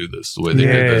would they do this the way they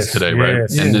did this today, right?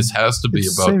 And this has to be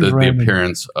about the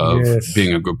appearance of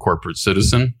being a good corporate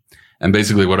citizen. And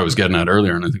basically what I was getting at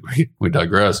earlier, and I think we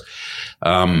digress,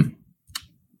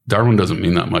 Darwin doesn't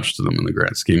mean that much to them in the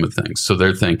grand scheme of things. So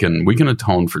they're thinking we can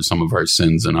atone for some of our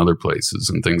sins in other places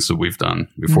and things that we've done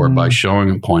before by showing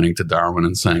and pointing to Darwin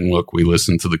and saying, look, we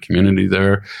listened to the community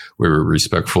there. We were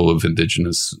respectful of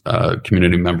Indigenous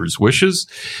community members' wishes.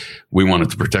 We wanted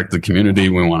to protect the community.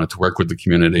 We wanted to work with the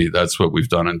community. That's what we've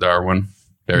done in Darwin.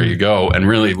 There you go. And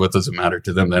really, what does it matter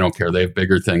to them? They don't care. They have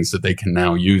bigger things that they can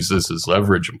now use this as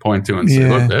leverage and point to and say,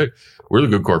 look, hey, we're the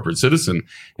good corporate citizen.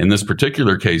 In this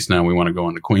particular case, now we want to go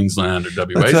into Queensland or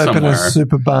WA Let's somewhere. Open a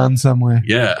super barn somewhere.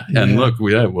 Yeah. And look,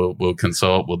 we'll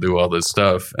consult, we'll do all this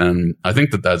stuff. And I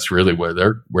think that's really where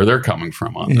they're coming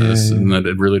from on this, and that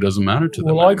it really doesn't matter to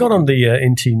them. Well, I got on the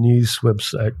NT News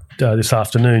website this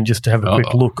afternoon just to have a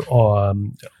quick look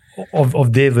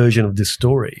of their version of this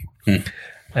story.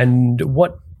 And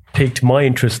what piqued my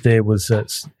interest there was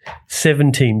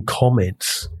 17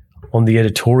 comments on the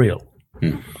editorial.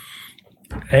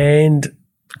 And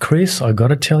Chris, I got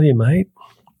to tell you, mate,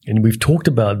 and we've talked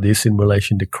about this in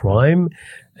relation to crime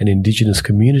and Indigenous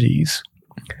communities,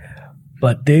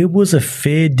 but there was a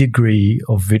fair degree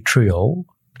of vitriol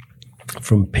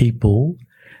from people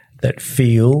that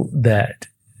feel that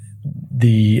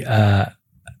the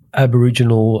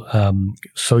Aboriginal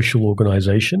social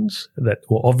organisations that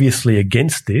were obviously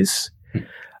against this,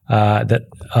 that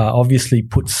obviously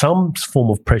put some form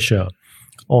of pressure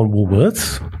on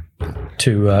Woolworths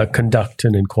to conduct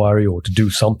an inquiry or to do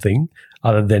something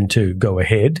other than to go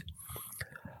ahead,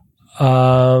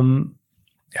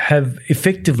 have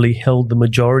effectively held the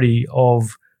majority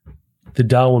of the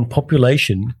Darwin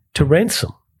population to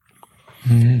ransom.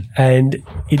 Mm. And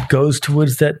it goes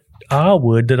towards that R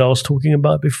word that I was talking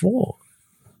about before,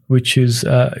 which is,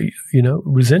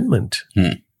 resentment.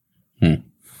 Mm. Mm.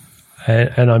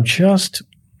 And I'm just,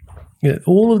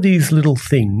 all of these little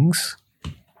things,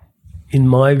 in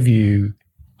my view,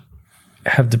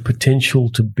 have the potential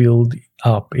to build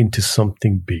up into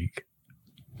something big.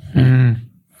 Mm.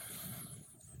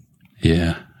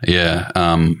 Yeah.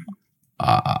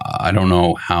 I don't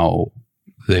know how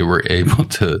they were able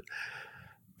to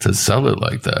sell it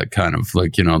like that, kind of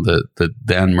like, the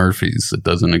Dan Murphy's that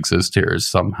doesn't exist here is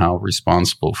somehow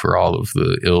responsible for all of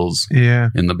the ills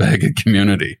in the Bagot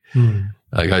community. Mm.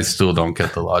 Like, I still don't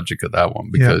get the logic of that one,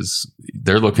 because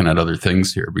they're looking at other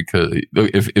things here. Because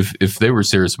if they were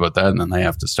serious about that, then they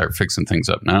have to start fixing things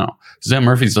up now. Dan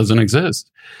Murphy's doesn't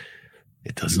exist.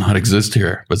 It does not exist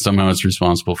here, but somehow it's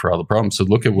responsible for all the problems. So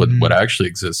look at what actually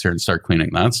exists here and start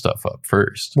cleaning that stuff up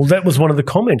first. Well, that was one of the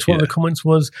comments. One of the comments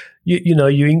was,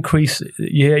 you increase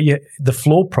the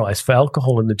floor price for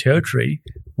alcohol in the Territory.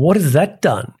 What has that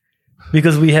done?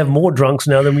 Because we have more drunks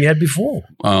now than we had before.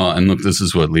 And look, this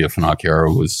is what Leah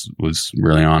Finocchiaro was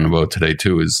really on about today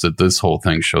too, is that this whole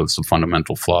thing shows the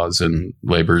fundamental flaws in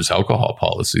Labor's alcohol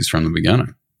policies from the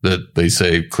beginning, that they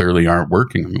say clearly aren't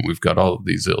working. I mean, we've got all of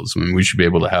these ills. I mean, we should be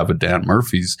able to have a Dan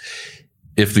Murphy's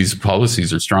if these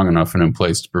policies are strong enough and in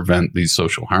place to prevent these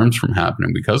social harms from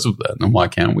happening because of that. Then why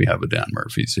can't we have a Dan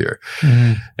Murphy's here?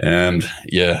 Mm-hmm. And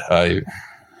I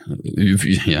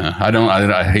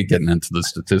hate getting into the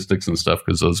statistics and stuff,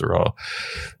 because those are all,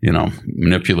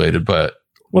 manipulated, but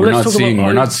we're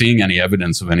not seeing any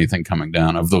evidence of anything coming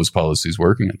down of those policies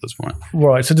working at this point.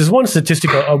 Right. So there's one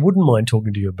statistic I wouldn't mind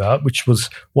talking to you about, which was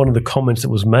one of the comments that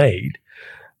was made.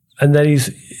 And that is,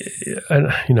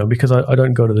 because I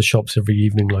don't go to the shops every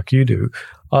evening like you do.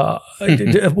 What is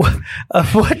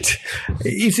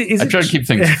it? I try to keep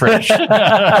things fresh.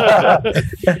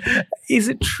 Is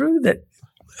it true that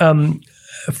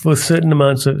for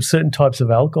certain types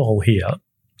of alcohol here,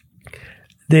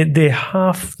 they're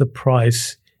half the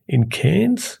price in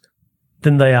cans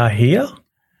than they are here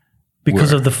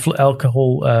because of the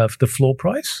alcohol, the floor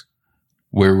price?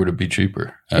 Where would it be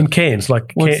cheaper? In cans.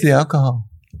 What's the alcohol?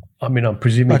 I mean, I'm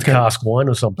presuming it's cask wine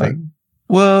or something.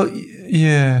 Well,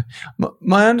 yeah.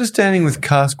 My understanding with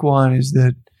cask wine is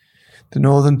that the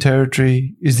Northern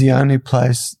Territory is the only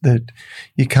place that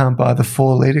you can't buy the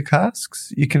 4-litre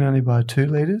casks. You can only buy 2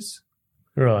 litres.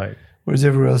 Right. Whereas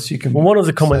everywhere else you can. Well, one of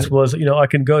the comments was, I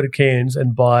can go to Cairns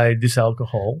and buy this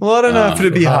alcohol. Well, I don't know if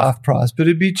it'd be half price, but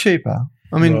it'd be cheaper.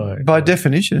 I mean, by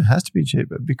definition, it has to be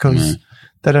cheaper because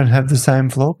they don't have the same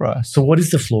floor price. So what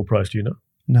is the floor price, do you know?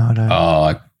 No, I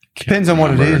don't. Depends on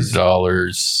what it is.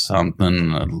 $1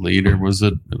 something a liter, was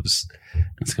it?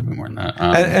 It's going to be more than that.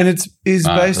 And it's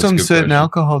based on certain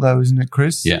alcohol, though, isn't it,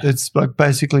 Chris? Yeah. It's like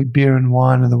basically beer and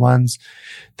wine are the ones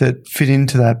that fit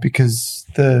into that, because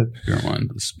the beer and wine,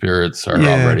 the spirits are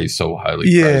already so highly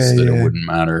priced that it wouldn't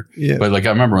matter. Yeah. But I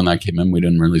remember when that came in, we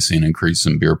didn't really see an increase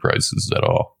in beer prices at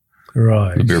all.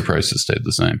 Right. The beer prices stayed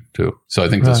the same too. So I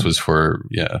think this was for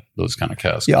those kind of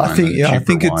casks. Yeah, I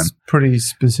think it's pretty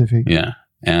specific. Yeah.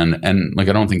 And I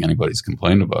don't think anybody's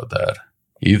complained about that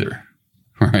either.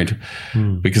 Right.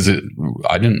 Because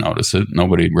I didn't notice it.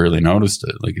 Nobody really noticed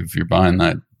it. Like, if you're buying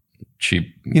that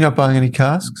cheap. You're not buying any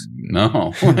casks?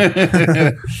 No.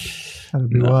 That'd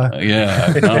be why.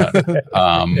 Yeah.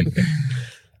 I'm not.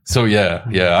 So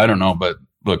I don't know. But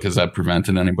look, has that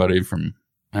prevented anybody from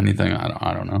anything?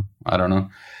 I don't know.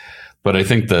 But I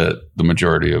think that the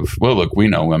majority of, we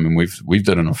know. I mean, we've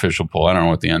done an official poll. I don't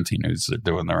know what the NT News are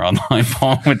doing their online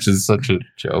poll, which is such a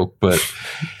joke. But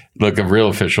look, a real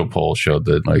official poll showed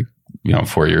that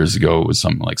 4 years ago it was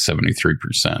something like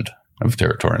 73% of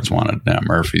Territorians wanted Dan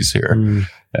Murphy's here,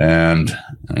 and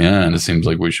it seems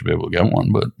like we should be able to get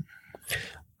one. But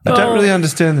I don't really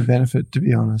understand the benefit, to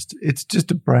be honest. It's just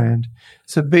a brand.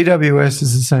 So BWS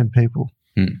is the same people.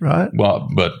 Right. Well,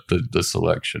 but the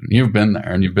selection, you've been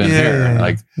there and you've been here.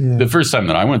 The first time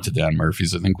that I went to Dan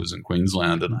Murphy's, I think, was in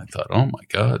Queensland, and I thought, oh my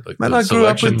God, man, I grew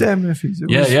up with Dan Murphy's.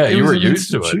 You were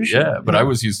used to it. Yeah, but I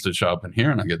was used to shopping here,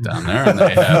 and I get down there and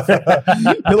they have.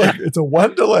 You're like, it's a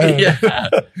wonderland. Yeah,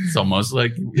 it's almost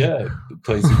like the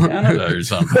place in Canada or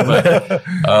something. But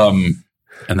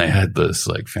And they had this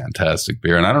like fantastic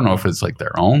beer. And I don't know if it's like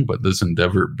their own, but this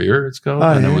Endeavor beer it's called.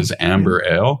 And it was amber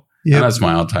ale. Yep. And that's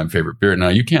my all-time favorite beer. Now,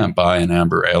 you can't buy an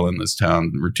amber ale in this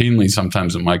town. Routinely,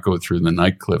 sometimes it might go through the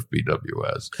Nightcliff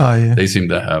BWS. Oh, yeah. They seem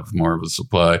to have more of a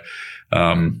supply.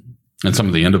 And some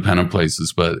of the independent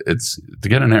places. But to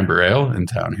get an amber ale in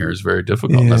town here is very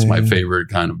difficult. That's my favorite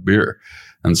kind of beer.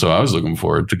 And so I was looking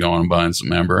forward to going and buying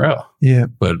some amber ale. Yeah.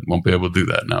 But won't be able to do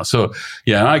that now. So,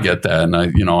 yeah, I get that. And I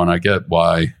get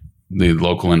why the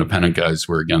local independent guys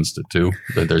were against it too,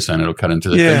 that they're saying it'll cut into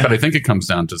the thing. But I think it comes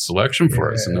down to selection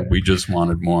for us, and that we just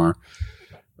wanted more.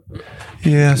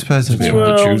 Yeah, I suppose to be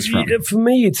able to choose from. For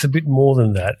me, it's a bit more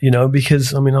than that,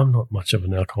 because I'm not much of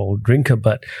an alcohol drinker,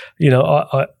 but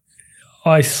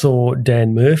I saw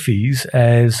Dan Murphy's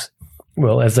as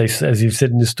well, as you've said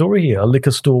in the story here, a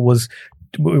liquor store was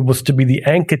to be the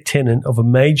anchor tenant of a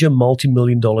major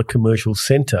multi-million-dollar commercial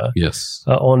centre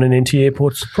on an NT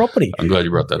Airport's property. I'm glad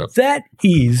you brought that up. That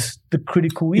is the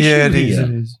critical issue it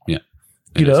here. is. Yeah.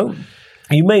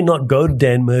 You may not go to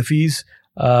Dan Murphy's.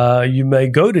 You may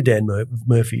go to Dan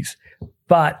Murphy's.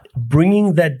 But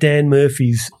bringing that Dan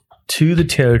Murphy's to the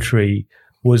territory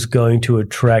was going to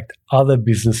attract other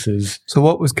businesses. So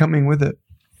what was coming with it?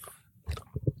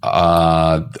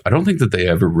 I don't think that they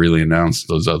ever really announced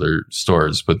those other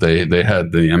stores, but they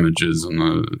had the images and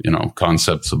the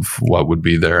concepts of what would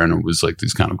be there, and it was like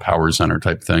these kind of power center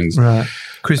type things, right?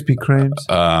 Krispy Kremes.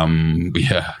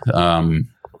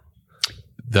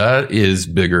 That is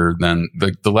bigger than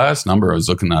the last number. I was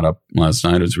looking that up last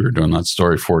night as we were doing that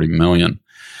story, 40 million.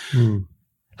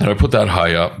 And I put that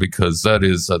high up because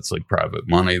that's like private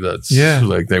money. That's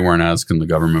like they weren't asking the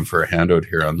government for a handout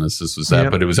here on this. This was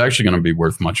that, but it was actually going to be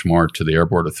worth much more to the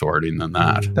airport authority than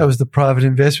that. That was the private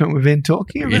investment we've been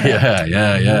talking about.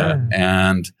 Yeah.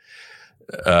 And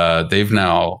they've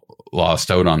now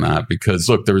lost out on that because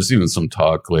look, there was even some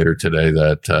talk later today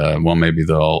that maybe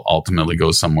they'll ultimately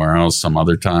go somewhere else some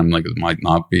other time. Like it might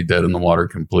not be dead in the water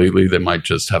completely. They might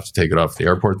just have to take it off the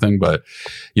airport thing. But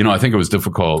I think it was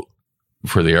difficult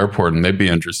for the airport, and they'd be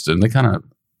interested. And they kind of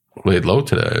laid low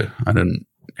today. I didn't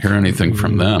hear anything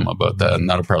from them about that, and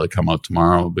that'll probably come out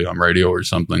tomorrow. It'll be on radio or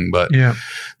something. But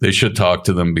they should talk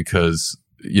to them because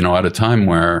at a time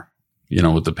where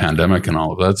with the pandemic and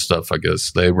all of that stuff, I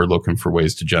guess they were looking for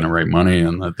ways to generate money,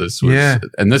 and that this was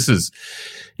and this is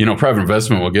private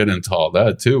investment. We'll get into all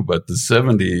that too. But the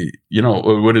 70,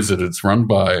 what is it? It's run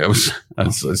by, I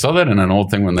saw that in an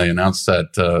old thing when they announced that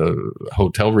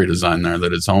hotel redesign there,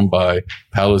 that it's owned by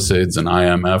Palisades and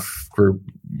IMF Group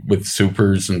with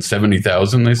supers, and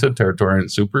 70,000, they said, Territorian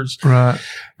supers are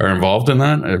involved in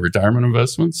that, retirement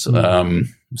investments.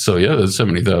 So there's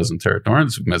 70,000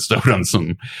 Territorians who missed out on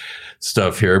some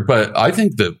stuff here. But I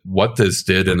think that what this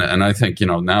did, and I think,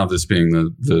 now this being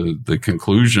the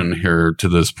conclusion here to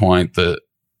this point, that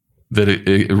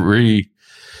it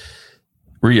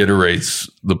reiterates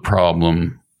the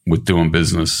problem with doing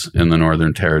business in the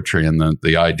Northern Territory, and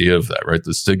the idea of that, right?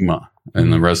 The stigma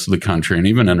in the rest of the country and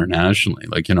even internationally.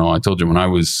 Like, I told you when I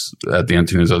was at the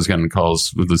NT News, I was getting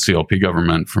calls with the CLP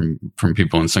government from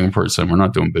people in Singapore saying, we're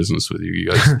not doing business with you. You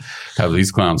guys have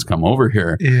these clowns come over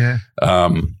here.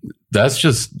 That's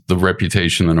just the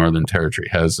reputation the Northern Territory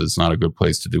has. It's not a good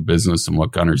place to do business, and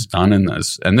what Gunner's done in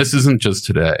this. And this isn't just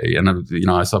today. And,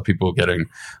 I saw people getting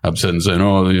upset and saying,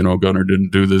 Gunner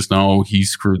didn't do this. No, he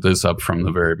screwed this up from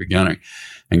the very beginning.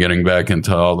 And getting back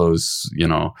into all those,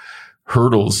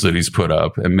 hurdles that he's put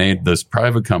up and made this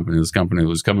private company, this company that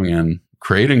was coming in,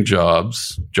 creating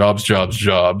jobs,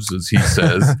 as he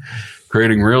says,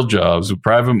 creating real jobs with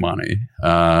private money.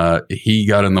 He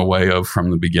got in the way of from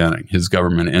the beginning. His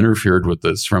government interfered with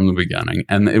this from the beginning.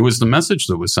 And it was the message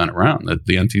that was sent around that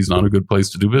the NT is not a good place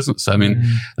to do business. I mean,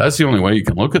 that's the only way you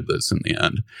can look at this in the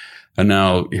end. And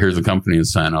now here the company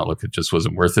is saying, oh, look, it just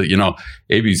wasn't worth it.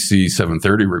 ABC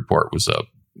 730 report was up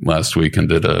last week and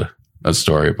did a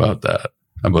story about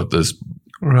this.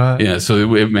 Right. Yeah.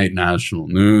 So it made national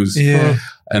news. Yeah.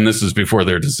 And this is before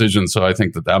their decision. So I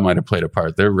think that might have played a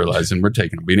part. They're realizing we're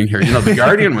taking a beating here. The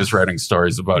Guardian was writing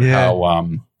stories about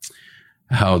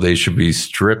how they should be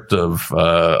stripped of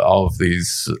all of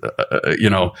these,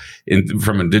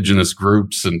 from Indigenous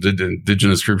groups, and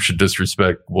Indigenous groups should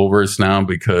disrespect Woolworths now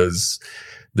because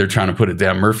they're trying to put it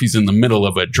down. Murphy's in the middle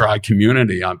of a dry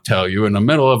community, I'll tell you, in the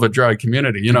middle of a dry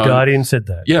community. The Guardian said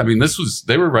that. Yeah, I mean,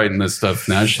 they were writing this stuff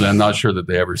nationally. I'm not sure that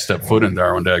they ever stepped foot in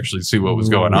Darwin to actually see what was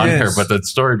going on here. But that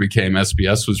story became,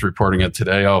 SBS was reporting it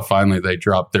today. Oh, finally they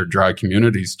dropped their dry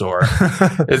community store.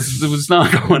 It was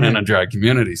not going in a dry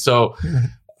community. So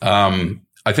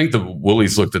I think the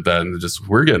Woolies looked at that and just,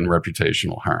 we're getting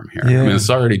reputational harm here. Yeah. I mean, it's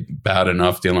already bad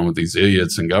enough dealing with these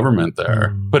idiots in government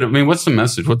there. But I mean, what's the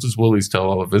message? What does Woolies tell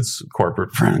all of its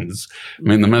corporate friends? I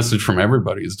mean, the message from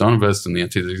everybody is don't invest in the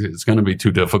NT. It's going to be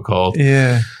too difficult.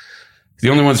 Yeah. The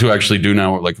only ones who actually do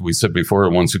now, like we said before, are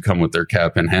ones who come with their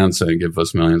cap in hand saying, give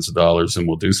us millions of dollars and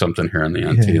we'll do something here in the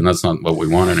NT. Yeah. And that's not what we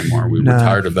want anymore. We're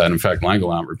tired of that. In fact,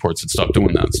 Langeland reports had stopped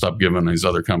doing that. Stop giving these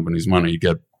other companies money. You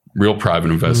get real private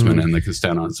investment and they can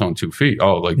stand on its own 2 feet.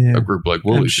 Oh, like a group like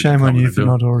Woolies. And shame on you for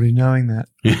not already knowing that.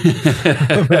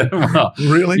 Well,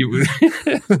 really?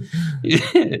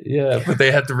 Yeah, but they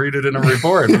had to read it in a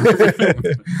report.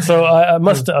 So I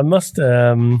must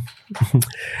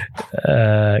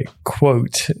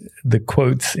quote the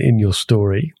quotes in your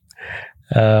story.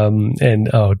 And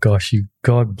oh gosh,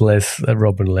 God bless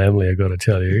Robin Lamley, I got to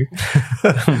tell you.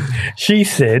 She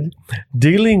said,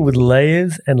 dealing with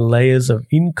layers and layers of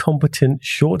incompetent,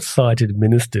 short-sighted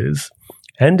ministers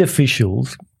and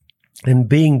officials and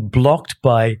being blocked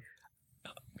by,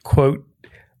 quote,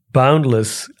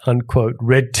 boundless, unquote,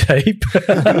 red tape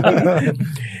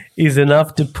is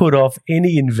enough to put off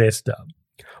any investor.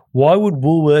 Why would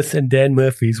Woolworths and Dan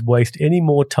Murphy's waste any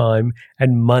more time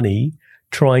and money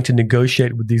trying to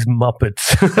negotiate with these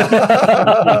muppets?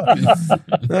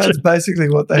 That's basically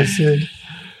what they said.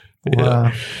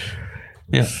 Wow.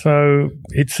 Yeah. So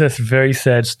it's a very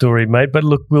sad story, mate. But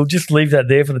look, we'll just leave that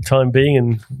there for the time being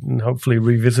and hopefully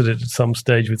revisit it at some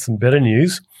stage with some better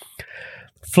news.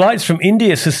 Flights from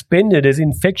India suspended as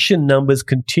infection numbers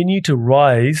continue to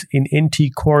rise in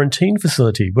NT quarantine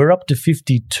facility. We're up to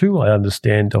 52, I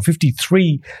understand, or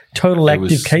 53 total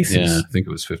active cases. Yeah, I think it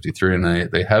was 53, and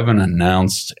they haven't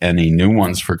announced any new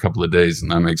ones for a couple of days,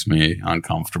 and that makes me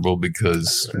uncomfortable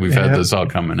because we've had this all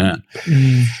coming in.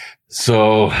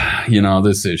 So,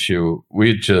 this issue,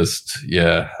 we just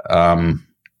goes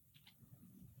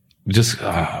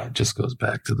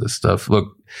back to this stuff.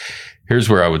 Look, here's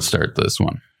where I would start this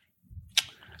one.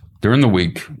 During the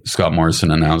week, Scott Morrison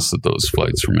announced that those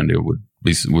flights from India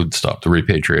would stop, the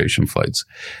repatriation flights.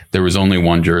 There was only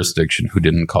one jurisdiction who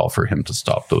didn't call for him to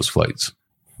stop those flights,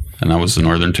 and that was the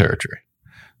Northern Territory.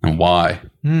 And why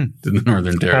did the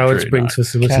Northern Territory Howard Springs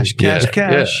facility.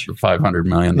 Cash. Yeah, $500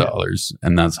 million.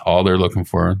 And that's all they're looking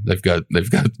for. They've got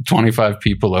 25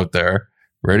 people out there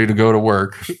ready to go to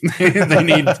work. They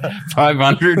need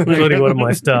 500. Including one of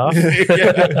my staff.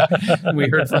 Yeah. We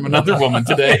heard from another woman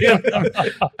today.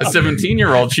 A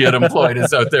 17-year-old she had employed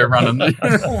is out there running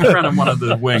one of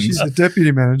the wings. She's a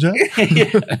deputy manager.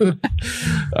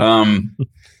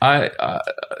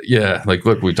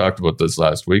 Look, we talked about this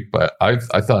last week, but I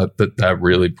thought that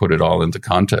really put it all into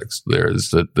context. There is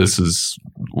that this is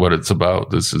what it's about.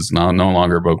 This is no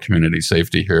longer about community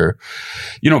safety here.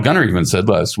 Gunner even said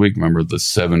last week, remember the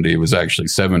 70, it was actually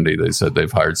 70. They said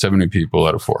they've hired 70 people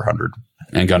out of 400.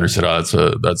 And Gunner said,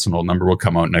 that's an old number. We'll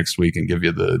come out next week and give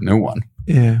you the new one.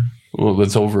 Yeah. Well,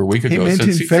 that's over a week ago. He meant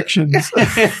infections.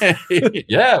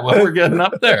 Yeah, well, we're getting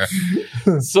up there.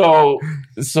 So,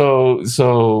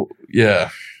 yeah.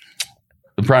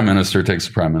 The Prime Minister takes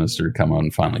the Prime Minister to come out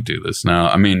and finally do this. Now,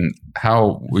 I mean,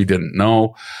 how we didn't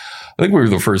know. I think we were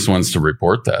the first ones to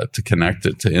report that, to connect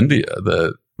it to India.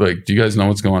 Do you guys know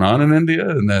what's going on in India?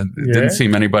 And that it didn't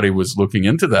seem anybody was looking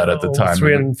into that at the time.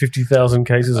 350,000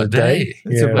 cases a day.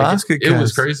 It's a basket case. It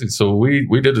was crazy. So we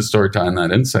did a story tying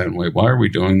that in, saying, wait, why are we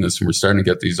doing this? And we're starting to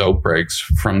get these outbreaks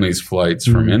from these flights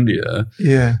from India.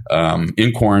 Yeah.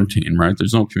 In quarantine, right?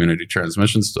 There's no community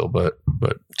transmission still, but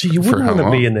Gee, you wouldn't want to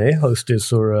be an air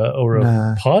hostess or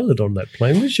a pilot on that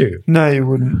plane, would you? No, you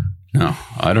wouldn't. No,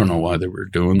 I don't know why they were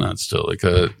doing that still.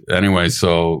 Anyway,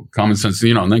 so common sense,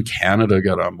 and then Canada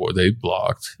got on board. They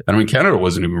blocked. I mean, Canada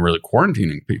wasn't even really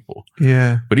quarantining people.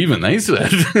 Yeah. But even they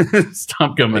said,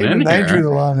 stop coming in they here. They drew the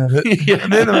line at it. Yeah.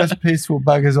 They're the most peaceful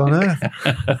buggers on earth.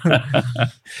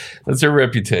 That's their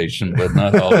reputation, but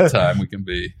not all the time we can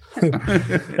be.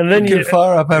 And then you can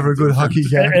fire up over a good hockey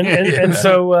game. And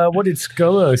so what did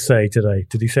ScoMo say today?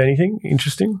 Did he say anything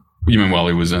interesting? You mean while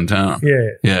he was in town? Yeah.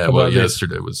 Yeah. Well,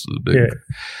 yesterday was the big.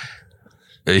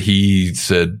 Yeah. He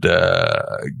said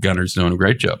Gunner's doing a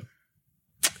great job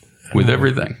with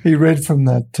everything. He read from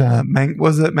that,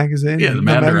 was that magazine? Yeah, the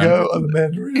Mandarin. The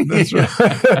Mandarin. That's right.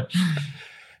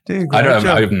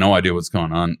 I have no idea what's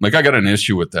going on. I got an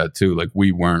issue with that too.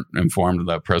 We weren't informed of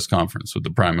that press conference with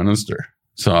the Prime Minister.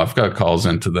 So I've got calls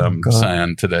into them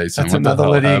saying, that's another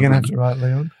letter you're going to have to write,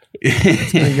 Leon.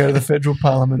 It's going to go to the federal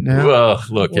parliament now. Well,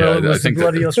 look, it was the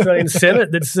bloody Australian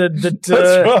Senate that said that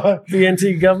the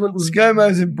NT government was...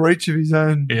 ScoMo's in breach of his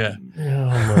own... Yeah.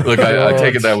 Look, I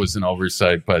take it that was an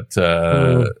oversight, but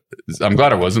I'm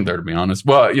glad I wasn't there, to be honest.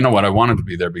 Well, you know what? I wanted to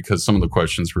be there because some of the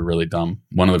questions were really dumb.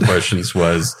 One of the questions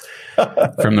was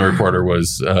from the reporter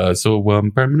was,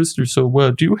 Prime Minister,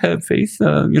 do you have faith,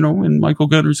 in Michael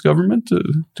Gunner's government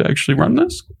to actually run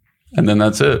this? And then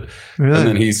that's it. Really? And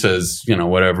then he says,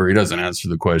 whatever. He doesn't answer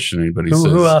the question, but he says,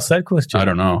 Who asked that question? I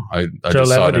don't know. I Joe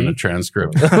just saw it in Laverty? a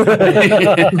transcript.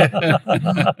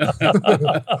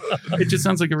 It just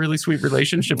sounds like a really sweet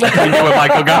relationship between you and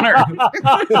Michael Gunner.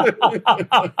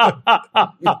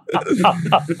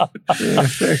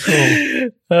 Very cool.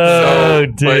 Oh,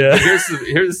 dear. But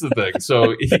here's the thing.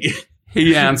 So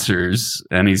he answers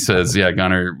and he says, yeah,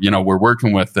 Gunner, we're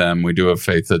working with them. We do have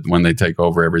faith that when they take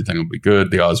over, everything will be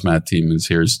good. The OSMAT team is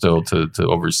here still to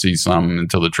oversee some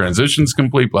until the transition's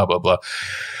complete, blah, blah, blah.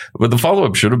 But the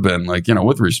follow-up should have been like,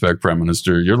 with respect, Prime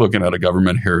Minister, you're looking at a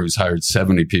government here who's hired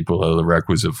 70 people out of the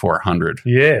requisite 400.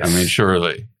 Yes. I mean,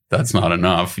 surely that's not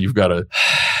enough. You've got to...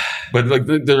 But like,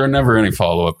 there are never any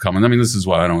follow-up coming. I mean, this is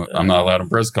why I'm not allowed in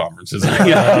press conferences. They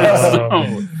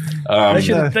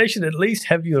should at least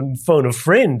have you on phone a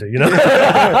friend,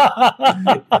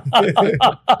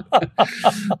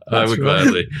 I would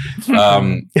gladly.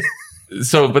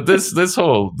 But this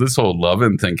whole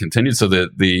Lovin thing continued. So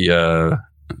that the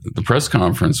press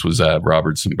conference was at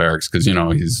Robertson Barracks because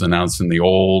he's announcing the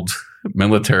old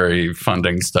military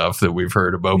funding stuff that we've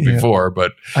heard about before,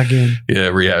 but again,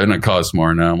 and it costs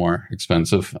more now, more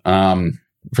expensive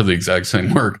for the exact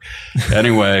same work.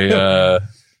 Anyway,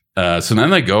 so then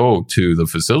they go to the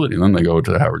facility, and then they go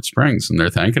to Howard Springs, and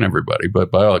they're thanking everybody. But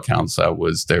by all accounts,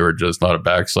 they were just a lot of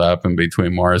backslapping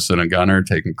between Morrison and Gunner,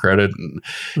 taking credit and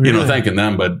thanking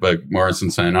them. But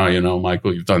Morrison saying, "Oh,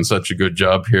 Michael, you've done such a good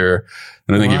job here."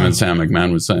 And I think even Sam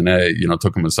McMahon was saying, hey,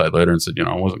 took him aside later and said, it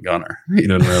wasn't Gunner. He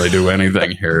didn't really do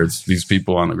anything here. It's these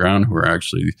people on the ground who are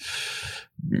actually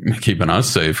keeping us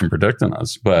safe and protecting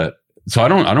us. But so I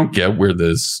don't get where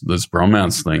this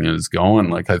bromance thing is going.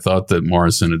 Like, I thought that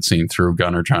Morrison had seen through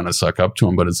Gunner trying to suck up to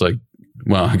him, but it's like,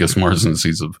 well, I guess Morrison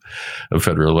sees a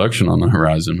federal election on the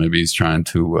horizon. Maybe he's trying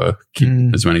to keep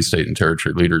as many state and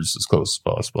territory leaders as close as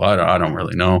possible. I don't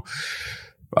really know.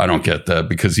 I don't get that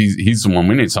because he's the one.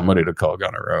 We need somebody to call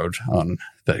Gunner out on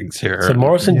things here. So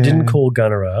Morrison didn't call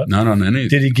Gunner out. Not on any.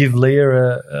 Did he give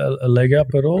Leah a leg up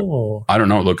at all? Or? I don't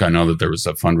know. Look, I know that there was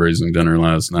that fundraising dinner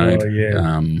last night. Oh,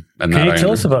 yeah. And can you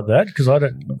tell us about that? Because I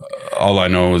don't. All I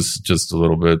know is just a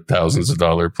little bit, thousands of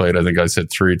dollar plate. I think I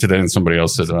said 3 today, and somebody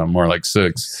else said more like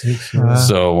 6.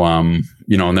 So, and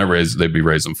they'd be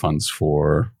raising funds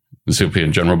for the COP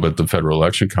in general, but the federal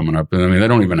election coming up. And I mean, they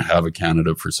don't even have a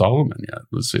candidate for Solomon yet,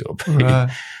 the COP.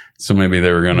 Right. So maybe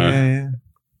they were going to,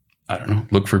 I don't know,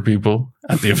 look for people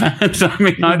at the event. I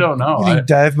mean, I don't know. You think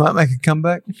Dave might make a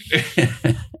comeback?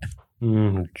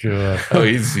 Oh, God. Oh,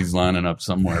 he's lining up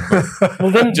somewhere.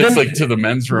 But then to the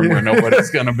men's room where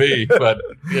nobody's going to be. But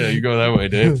yeah, you go that way,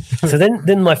 Dave. So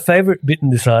then my favorite bit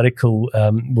in this article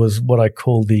was what I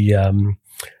call the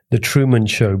Truman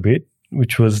Show bit,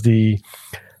 which was the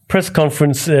press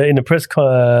conference in a press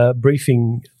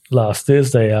briefing last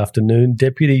Thursday afternoon.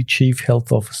 Deputy Chief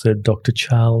Health Officer Dr.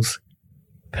 Charles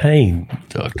Payne,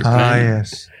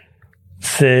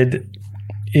 said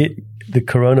the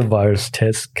coronavirus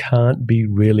test can't be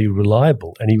really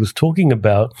reliable, and he was talking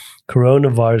about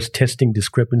coronavirus testing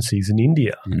discrepancies in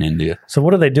India. So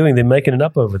what are they doing? They're making it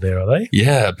up over there, are they?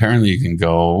 Yeah, apparently you can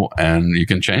go and you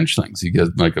can change things. You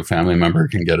get like a family member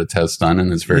can get a test done,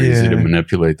 and it's very easy to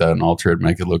manipulate that and alter it,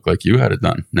 make it look like you had it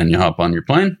done. And then you hop on your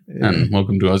plane and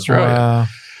welcome to Australia. Wow.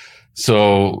 So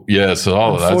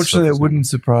all of that. Unfortunately, it wouldn't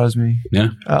surprise me.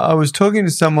 Yeah, I was talking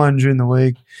to someone during the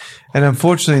week, and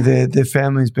unfortunately, their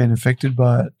family's been affected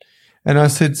by it. And I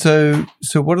said, "So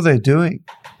what are they doing?"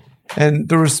 And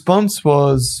the response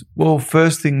was, "Well,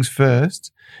 first things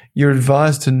first, you're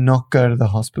advised to not go to the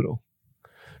hospital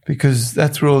because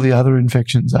that's where all the other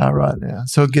infections are right now.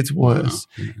 So it gets worse.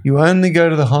 You only go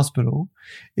to the hospital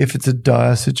if it's a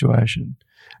dire situation."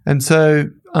 And so,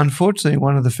 unfortunately,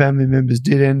 one of the family members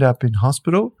did end up in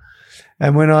hospital.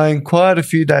 And when I inquired a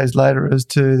few days later as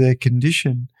to their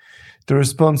condition, the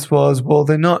response was, well,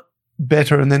 they're not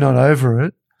better and they're not over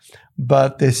it,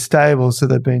 but they're stable, so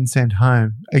they've been sent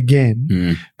home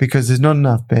again because there's not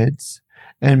enough beds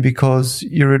and because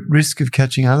you're at risk of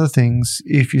catching other things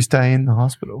if you stay in the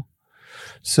hospital.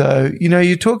 So,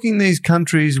 you're talking these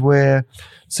countries where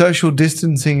social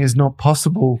distancing is not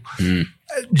possible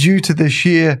due to the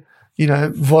sheer,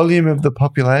 volume of the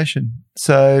population.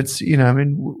 So it's,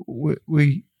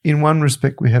 we in one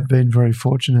respect, we have been very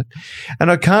fortunate. And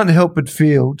I can't help but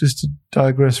feel, just to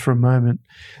digress for a moment,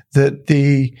 that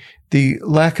the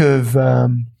lack of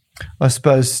I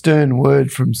suppose, stern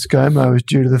word from ScoMo is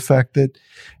due to the fact that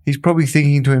he's probably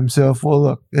thinking to himself, well,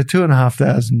 look, they're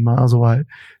 2,500 miles away.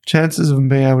 Chances of them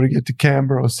being able to get to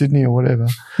Canberra or Sydney or whatever,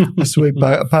 a sweet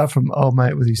apart from old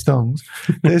mate with his thongs,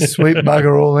 they're sweet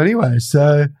bugger all anyway.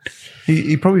 So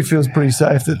he probably feels pretty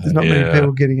safe that there's not many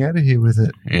people getting out of here with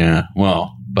it. Yeah,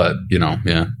 well, but,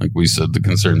 like we said, the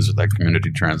concerns of that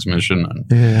community transmission and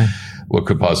what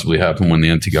could possibly happen when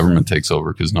the anti-government takes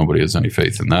over, because nobody has any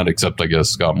faith in that, except, I guess,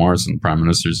 Scott Morrison, the Prime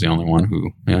Minister, is the only one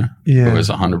who has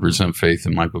 100% faith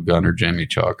in Michael Gunn, Jamie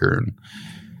Chalker, and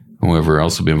whoever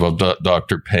else will be involved.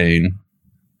 Dr. Payne,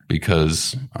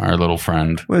 because our little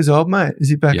friend. Where's old mate? Is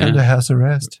he back under house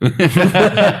arrest?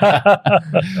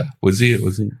 Was he?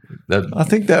 I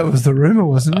think that was the rumor,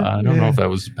 wasn't it? I don't know if that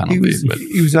was the penalty.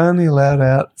 He was only allowed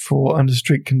out under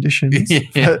strict conditions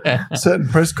at certain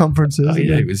press conferences. Oh,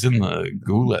 he was in the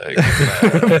gulag.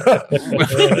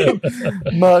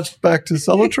 Marched back to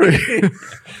solitary.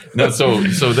 No,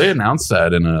 so they announced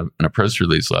that in a press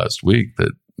release last week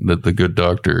that the good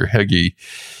Dr. Heggie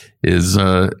is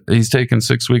he's taken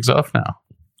 6 weeks off now.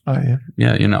 Oh, yeah.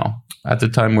 Yeah, at the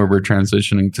time where we're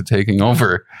transitioning to taking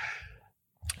over.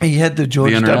 He had the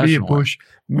George W. Bush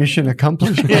mission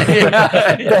accomplished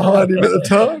behind him at the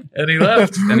time. And he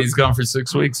left. And he's gone for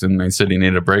 6 weeks. And they said he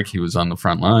needed a break. He was on the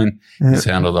front line. Yeah. He's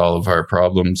handled all of our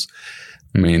problems.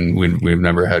 I mean, we've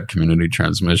never had community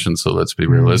transmission, so let's be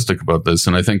realistic about this.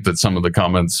 And I think that some of the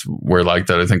comments were like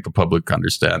that. I think the public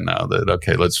understand now that,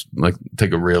 okay, let's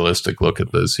take a realistic look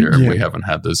at this here. Yeah. We haven't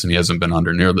had this, and he hasn't been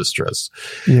under near the stress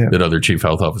that other chief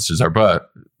health officers are. But,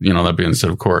 that being said,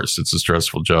 of course, it's a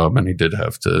stressful job, and he did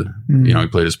have to, he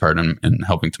played his part in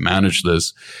helping to manage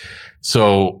this.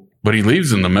 So, but he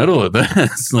leaves in the middle of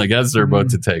this, as they're about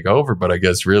to take over. But I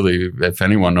guess really, if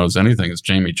anyone knows anything, it's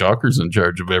Jamie Chalker's in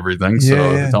charge of everything.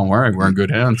 So don't worry, we're in good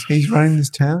hands. He's running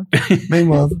this town.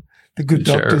 Meanwhile, the good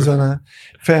doctor's on a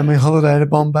family holiday to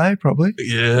Bombay, probably.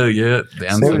 Yeah,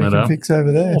 dancing it up. Fix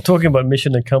over there. Well, talking about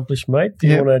mission accomplished, mate, do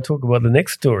you want to talk about the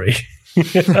next story?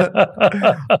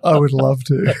 I would love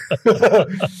to.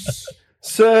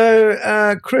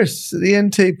 So, Chris, the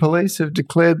NT Police have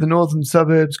declared the Northern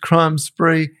Suburbs crime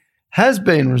spree has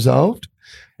been resolved.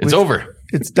 It's over.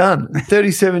 It's done.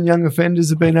 37 young offenders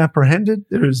have been apprehended.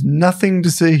 There is nothing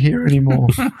to see here anymore.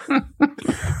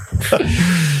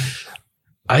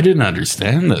 I didn't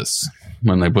understand this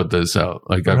when they put this out.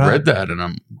 I read that and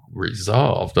I'm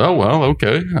resolved. Oh, well,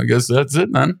 okay. I guess that's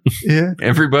it then. Yeah.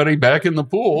 Everybody back in the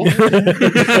pool.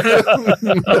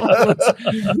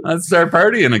 Let's start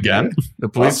partying again. The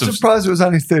police. I'm surprised it was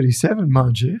only 37,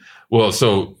 mind you. Well,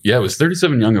 so, it was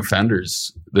 37 young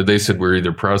offenders that they said were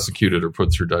either prosecuted or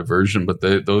put through diversion, but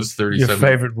those 37... Your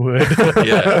favorite word.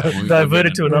 Yeah.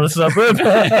 Diverted to another suburb.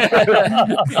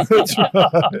 That's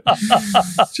right.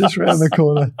 Just around the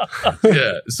corner.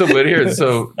 Yeah.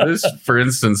 So this, for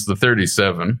instance, the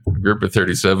 37, group of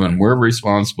 37, we're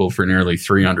responsible for nearly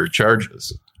 300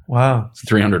 charges. Wow.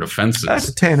 300 offenses.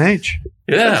 That's 10 each.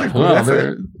 Yeah. Well,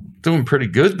 they're doing pretty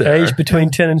good there. Age between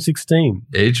 10 and 16.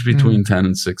 Age between 10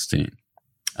 and 16.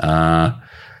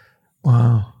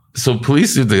 Wow. So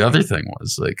police did the other thing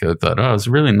was I thought, it's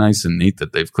really nice and neat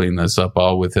that they've cleaned this up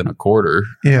all within a quarter.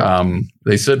 Yeah.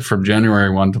 They said from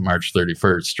January 1 to March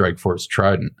 31st, Strikeforce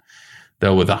Trident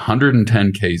dealt with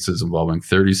 110 cases involving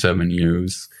 37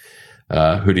 youths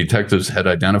who detectives had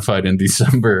identified in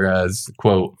December as,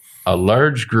 quote, a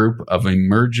large group of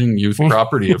emerging youth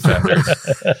property offenders.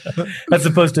 As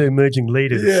opposed to emerging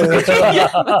leaders. Yeah, that's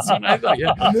what I thought.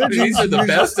 Yeah. These are the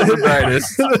best and the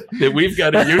brightest. That we've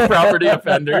got youth property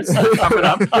offenders coming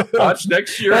up. Watch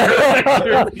next year.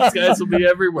 These guys will be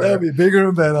everywhere. They'll be bigger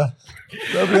and better.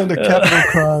 They'll be under capital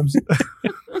crimes.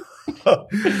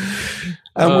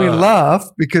 And we laugh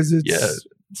because it's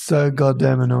so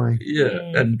goddamn annoying. Yeah,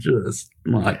 and just,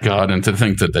 my God, and to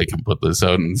think that they can put this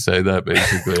out and say that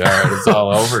basically, all right, it's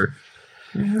all over.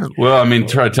 Yeah. Well, I mean,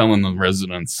 try telling the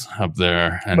residents up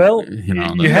there. And,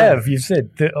 you've said,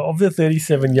 of the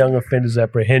 37 young offenders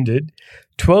apprehended,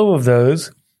 12 of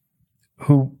those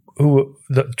who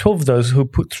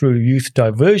put through youth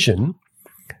diversion,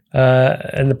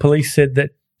 and the police said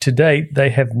that to date they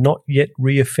have not yet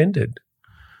reoffended.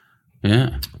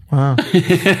 Yeah. Wow.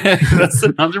 That's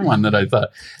another one that I thought.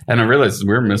 And I realized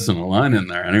we were missing a line in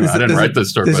there. Anyway, I didn't write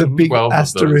this story. There's a big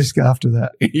asterisk after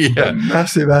that. Yeah.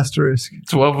 Massive asterisk.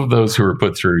 12 of those who were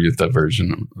put through youth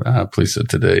diversion, police said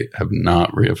today, have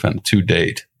not reoffended to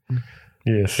date.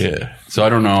 Yes. Yeah. So I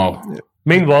don't know. Yeah.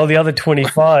 Meanwhile, the other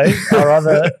 25 are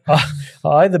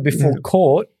either before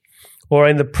court or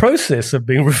in the process of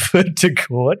being referred to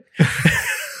court.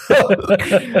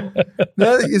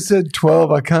 Now that you said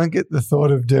 12, I can't get the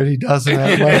thought of Dirty Dozen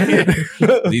out of my head.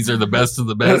 These are the best of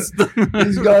the best.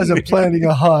 These guys are planning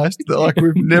a heist that like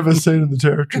we've never seen in the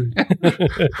territory.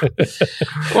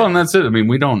 Well, and that's it. I mean,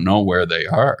 we don't know where they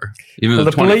are. Even Well,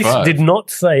 the the police 25. did not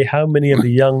say how many of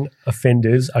the young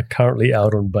offenders are currently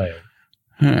out on bail.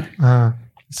 Huh.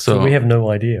 So we have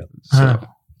no idea. So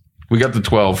we got the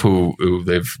 12 who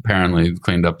they've apparently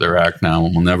cleaned up their act now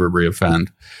and will never reoffend.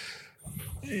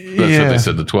 That's what they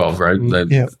said, the 12, right?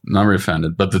 They've not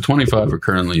reoffended. But the 25 are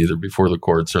currently either before the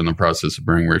courts or in the process of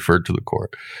being referred to the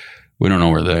court. We don't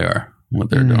know where they are, what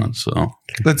they're doing. So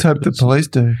let's hope the police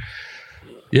do.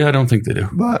 Yeah, I don't think they do.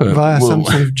 Via some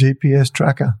sort of GPS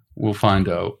tracker. We'll find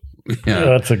out. Yeah.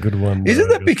 That's a good one. Isn't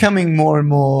that becoming more and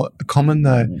more common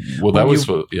though? Well, that was,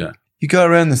 yeah. You go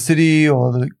around the city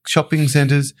or the shopping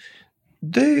centres,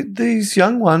 these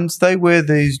young ones, they wear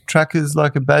these trackers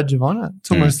like a badge of honour. It's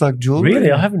almost like jewellery.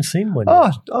 Really? I haven't seen one Oh,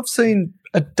 yet. I've seen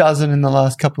a dozen in the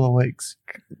last couple of weeks.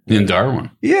 In Darwin.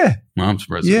 Yeah. Well, I'm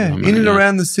surprised. Yeah, in and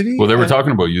around the city. Well, they were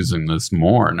talking about using this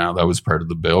more. Now that was part of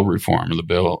the bill reform, or the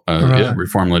bill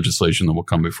reform legislation that will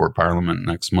come before Parliament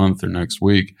next month or next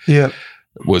week. Yeah.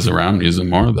 Was around using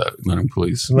more of that, letting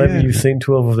police. So maybe you've seen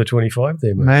 12 of the 25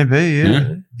 there, mate. Maybe,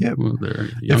 yeah. Yep. Well,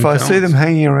 if I see them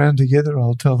hanging around together,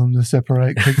 I'll tell them to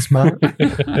separate quick smart.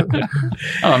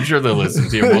 I'm sure they'll listen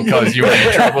to you. Won't cause you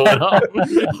any trouble at all.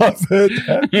 I've heard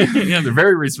that. Yeah, they're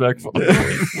very respectful.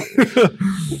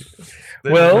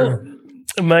 Well,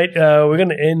 mate, we're going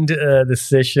to end the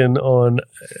session on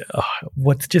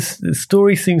what's just the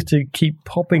story seems to keep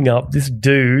popping up. This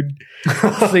dude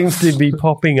seems to be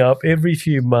popping up every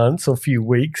few months or few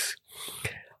weeks.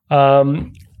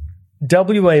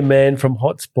 WA man from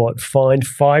hotspot fined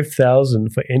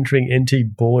 $5,000 for entering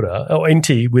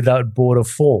NT without border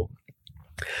form.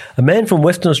 A man from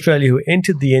Western Australia who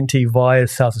entered the NT via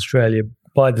South Australia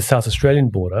by the South Australian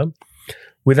border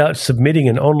without submitting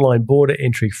an online border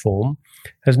entry form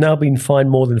has now been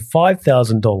fined more than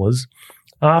 $5,000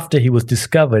 after he was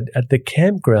discovered at the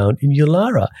campground in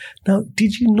Yulara. Now,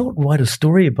 did you not write a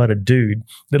story about a dude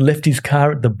that left his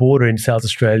car at the border in South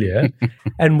Australia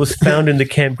and was found in the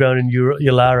campground in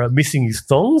Yulara missing his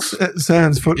thongs? That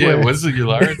sounds footwear. Yeah, was it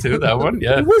Yulara too, that one?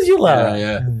 Yeah. It was Yulara.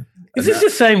 Yeah. Is this the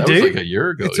same that dude? was like a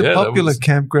year ago. It's a popular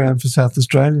campground for South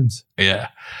Australians. Yeah.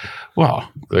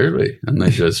 Well, clearly. And they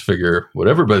just figure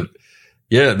whatever. But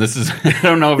yeah, this is, I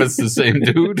don't know if it's the same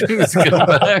dude who's come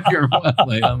back or what.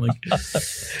 Like, I'm like,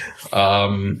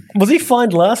 was he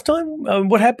fined last time?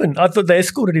 What happened? I thought they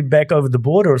escorted him back over the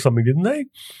border or something, didn't they? And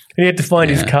he had to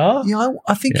find his car? Yeah,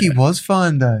 I think he was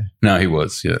fined though. No, he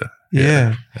was,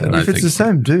 Yeah. And if it's the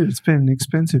same dude, it's been an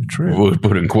expensive trip. Was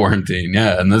put in quarantine.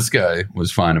 Yeah. And this guy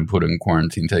was fined and put in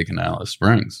quarantine taken to Alice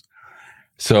Springs.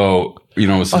 So, you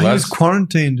know, he was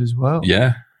quarantined as well.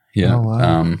 Yeah. Yeah. Oh,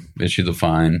 wow. Issued the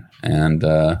fine. And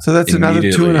so that's another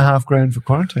 $2.5 for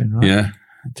quarantine, right? Yeah.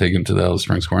 Taken to the Alice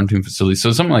Springs quarantine facility.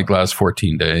 So something like last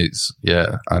 14 days.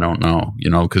 Yeah. I don't know,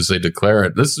 because they declare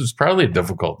it. This is probably a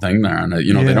difficult thing there. And,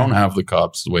 they don't have the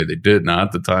cops the way they did. Now,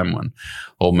 at the time when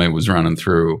old mate was running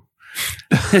through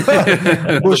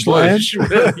bush.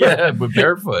 Yeah, but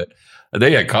barefoot.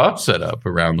 They had cops set up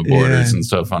around the borders and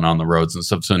stuff on the roads and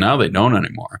stuff. So now they don't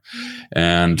anymore.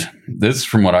 And this,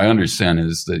 from what I understand,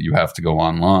 is that you have to go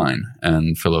online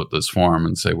and fill out this form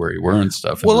and say where you were and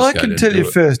stuff. And well, I can tell you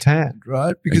firsthand,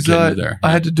 right? Because I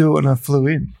had to do it when I flew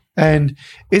in. And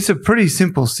it's a pretty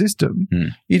simple system.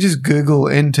 You just Google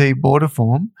NT border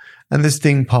form and this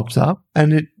thing pops up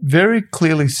and it very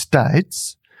clearly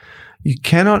states you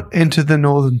cannot enter the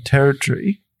Northern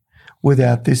Territory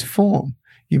without this form.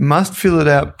 You must fill it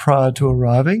out prior to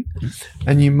arriving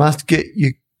and you must get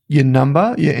your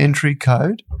number, your entry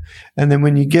code. And then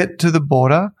when you get to the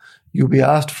border, you'll be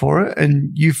asked for it and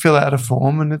you fill out a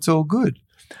form and it's all good.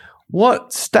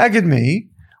 What staggered me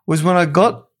was when I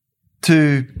got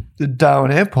to the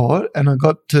Darwin airport and I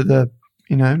got to the,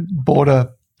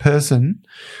 border person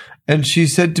and she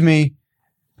said to me,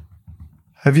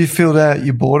 "Have you filled out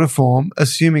your border form?"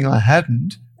 Assuming I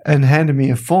hadn't, and handed me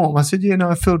a form. I said, "Yeah, no,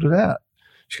 I filled it out."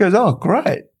 She goes, "Oh,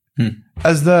 great."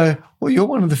 As though, well, you're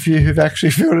one of the few who've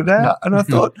actually filled it out. And I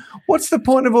thought, what's the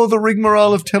point of all the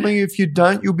rigmarole of telling you if you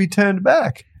don't, you'll be turned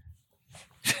back?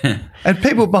 And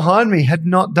people behind me had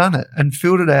not done it and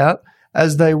filled it out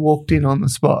as they walked in on the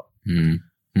spot.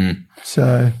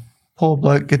 So poor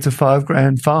bloke gets a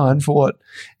 $5,000 fine for what?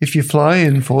 If you fly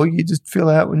in for, you just fill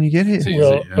out when you get here. Easy,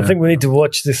 Well, yeah. I think we need to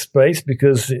watch this space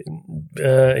because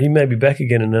he may be back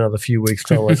again in another few weeks'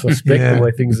 time, I suspect, Yeah. the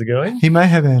way things are going. He may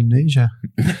have amnesia.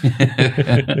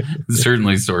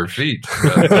 Certainly sore feet.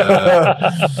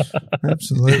 But,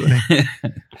 Absolutely.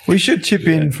 We should chip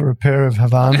in for a pair of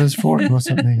Havanas for him or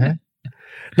something, eh?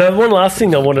 Now, one last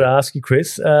thing I wanted to ask you,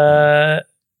 Chris.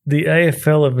 The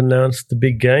AFL have announced the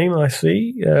big game, I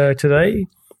see, today.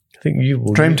 I think you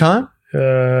will. Dreamtime?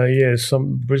 Yeah,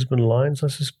 some Brisbane Lions, I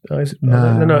suspect.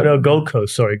 No. No, Gold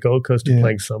Coast. Sorry, Gold Coast are Yeah.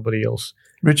 playing somebody else.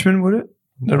 Richmond, would it?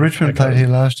 No, Richmond Okay. played here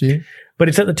last year. But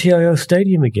it's at the TIO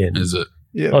Stadium again. is it?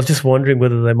 Yeah. I was just wondering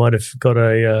whether they might have got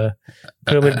a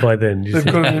permit by then. Do you They've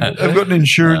think? got an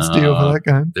insurance deal for that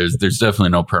game. There's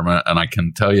definitely no permit, and I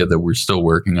can tell you that we're still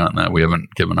working on that. We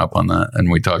haven't given up on that, and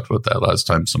we talked about that last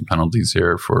time. Some penalties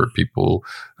here for people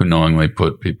who knowingly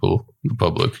put people, the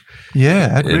public, Yeah,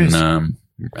 at in risk.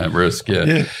 at risk. Yeah,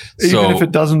 Yeah. Even So- if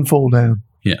it doesn't fall down.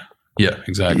 yeah,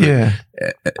 exactly. Yeah.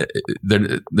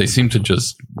 They seem to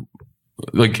just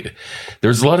like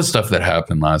there's a lot of stuff that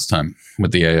happened last time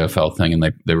with the AFL thing,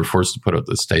 and they were forced to put out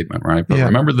this statement, right? But Yeah.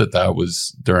 remember that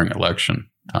was during election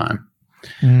time.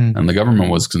 Mm. And the government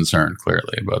was concerned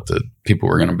clearly about that people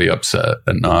were going to be upset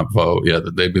and not vote. Yeah,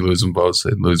 that they'd be losing votes,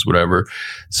 they'd lose whatever.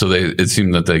 So it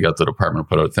seemed that they got the department to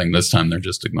put out a thing. This time they're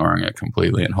just ignoring it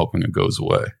completely and hoping it goes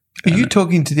away. Are you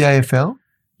talking to the AFL?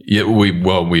 Yeah, we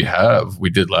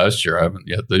did last year. I haven't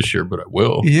yet this year, but I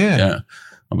will. Yeah.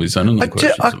 I'll be sending them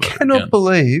questions. I about it cannot again.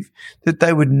 believe that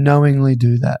they would knowingly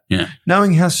do that. Yeah.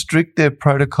 Knowing how strict their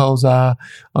protocols are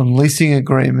on leasing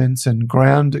agreements and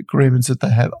ground agreements that they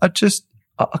have. I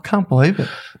can't believe it.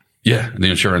 Yeah, the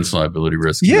insurance liability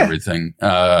risk and Yeah. everything.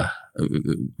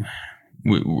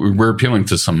 We're appealing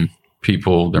to some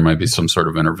people. There might be some sort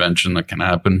of intervention that can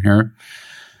happen here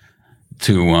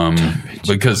to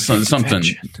because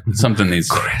something needs.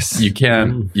 Chris. You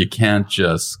can't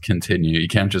just continue. You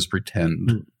can't just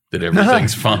pretend that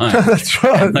everything's fine. That's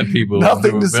right. And that people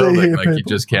Nothing will do to a see building. here, Like you people.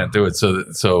 just can't do it.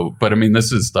 So, but I mean,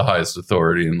 this is the highest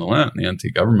authority in the land. The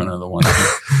anti-government are the ones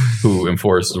who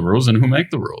enforce the rules and who make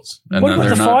the rules. And What then about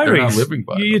the they're not Fireys? living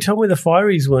by You them. told me the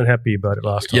Fireys weren't happy about it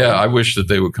last time. Yeah, I wish that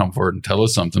they would come forward and tell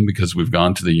us something because we've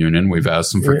gone to the union, we've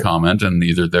asked them for Yeah. comment, and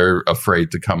either they're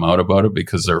afraid to come out about it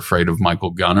because they're afraid of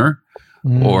Michael Gunner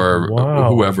or Wow.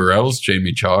 whoever else,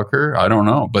 Jamie Chalker. I don't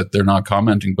know, but they're not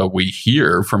commenting. But we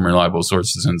hear from reliable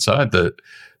sources inside that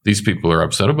these people are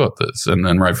upset about this,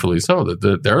 and rightfully so,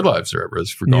 that their lives are at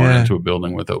risk for going Yeah. into a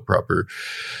building without proper,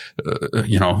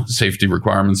 safety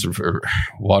requirements or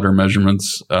water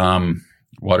measurements,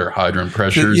 water hydrant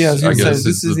pressures. Yeah, I was going to say,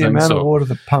 this is the thing. amount So of water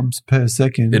that pumps per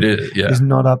second it is, yeah. is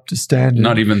not up to standard.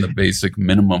 Not even the basic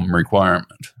minimum requirement.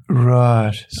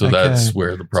 Right. So Okay. that's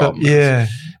where the problem is. Yeah.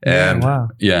 And wow.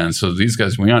 yeah, and so these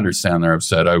guys, we understand they're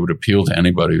upset. I would appeal to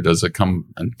anybody who does it, come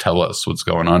and tell us what's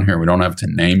going on here. We don't have to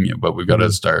name you, but we've got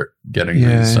to start getting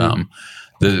these.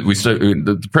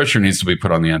 The pressure needs to be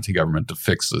put on the anti-government to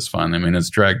fix this finally. I mean, it's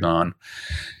dragged on.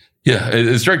 Yeah,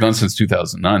 it's dragged on since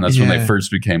 2009. That's when they Yeah. first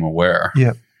became aware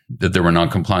Yep. that there were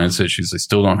non-compliance issues. They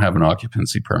still don't have an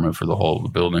occupancy permit for the whole of the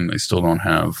building. They still don't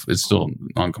have. It's still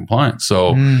non-compliant.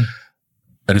 So. Mm.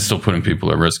 And it's still putting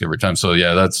people at risk every time. So,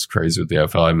 yeah, that's crazy with the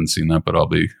AFL. I haven't seen that, but I'll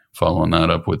be following that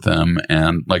up with them.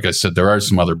 And like I said, there are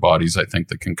some other bodies I think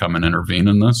that can come and intervene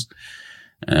in this.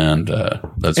 And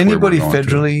that's Anybody where we're going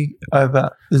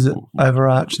federally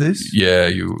overarch this? Yeah,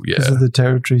 Because of the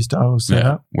territory style set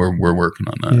Yeah, up? we're working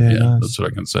on that. Yeah, Yeah, nice. that's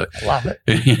what I can say. Love it.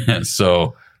 Yeah,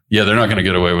 so, yeah, they're not going to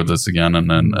get away with this again. And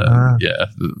then,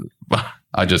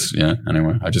 I just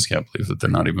can't believe that they're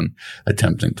not even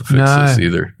attempting to fix No. this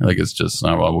either. Like, it's just,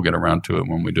 well, we'll get around to it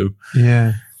when we do.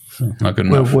 Yeah. So, not good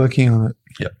We're enough. working on it.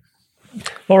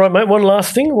 All right, mate. One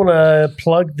last thing. I want to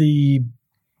plug the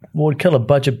Ward Keller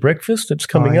Budget Breakfast that's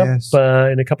coming up yes.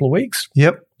 in a couple of weeks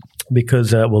Yep.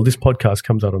 because, this podcast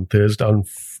comes out on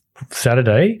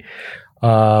Saturday.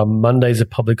 Monday's a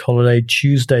public holiday.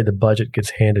 Tuesday, the budget gets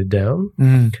handed down.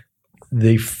 Mm.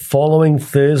 The following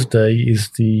Thursday is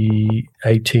the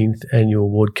 18th annual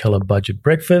Ward Keller Budget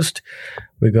Breakfast.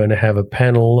 We're going to have a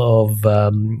panel of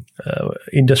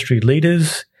industry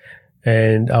leaders,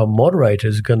 and our moderator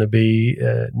is going to be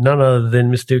none other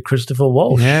than Mr. Christopher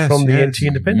Walsh Yes, from the yes. NT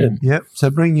Independent. Yep.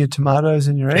 So bring your tomatoes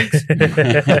and your eggs.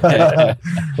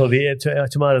 Well, the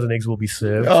tomatoes and eggs will be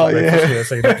served. Oh, for yeah. breakfast,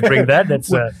 so you don't have to bring that. That's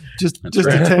just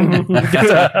right. attend.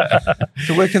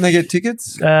 So where can they get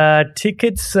tickets?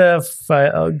 tickets. Go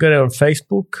down on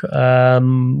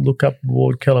Facebook. Look up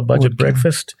Ward Keller Budget Ward Keller.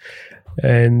 Breakfast.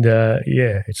 And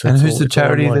it's And who's the it's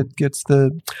charity online. that gets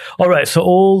the? All right, so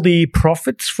all the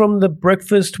profits from the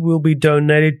breakfast will be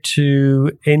donated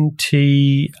to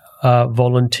NT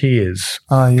volunteers.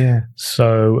 Oh yeah.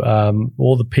 So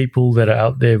all the people that are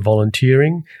out there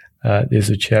volunteering, there's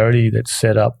a charity that's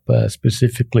set up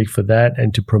specifically for that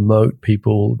and to promote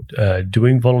people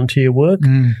doing volunteer work.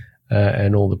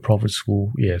 And all the profits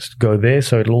will, go there.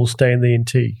 So it'll all stay in the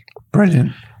NT.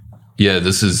 Brilliant. Yeah,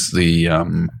 this is the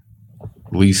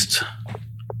least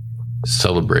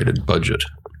celebrated budget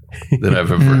that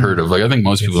I've ever heard of. Like, I think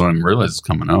most people don't even realize it's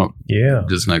coming out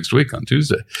just next week on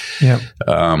Tuesday. Yeah.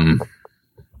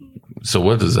 So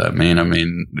what does that mean? I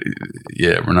mean,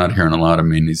 we're not hearing a lot. I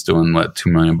mean, he's doing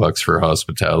 $2 million for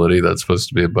hospitality. That's supposed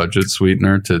to be a budget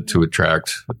sweetener to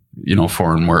attract,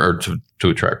 foreign or to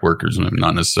attract workers, and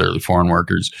not necessarily foreign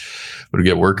workers, but to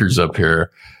get workers up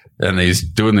here. And he's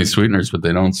doing these sweeteners, but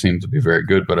they don't seem to be very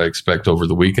good. But I expect over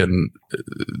the weekend,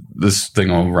 this thing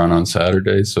will run on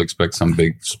Saturday. So expect some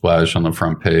big splash on the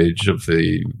front page of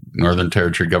the Northern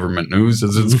Territory Government News,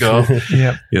 as it's called.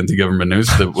 Yeah. The anti-government news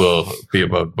that will be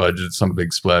about budget, some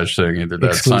big splash saying either that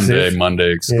Exclusive. Sunday,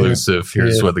 Monday exclusive. Yeah.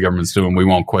 Here's what the government's doing. We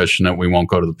won't question it. We won't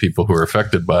go to the people who are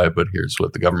affected by it, but here's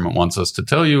what the government wants us to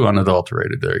tell you,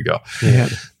 unadulterated. There you go. Yeah.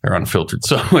 They're unfiltered.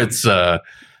 So it's,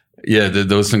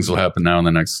 those things will happen now in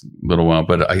the next little while,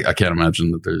 but I can't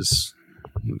imagine that there's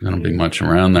going to be much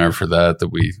around there for that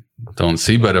we don't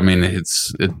see. But I mean,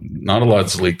 not a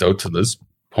lot's leaked out to this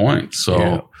point.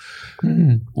 So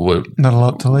Not a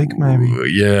lot to leak, maybe.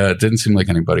 Yeah, it didn't seem like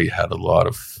anybody had a lot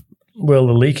of. Well,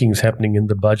 the leaking's happening in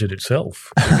the budget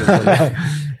itself.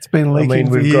 It's been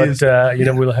leaking for years. Got,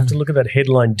 we'll have to look at that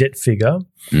headline debt figure.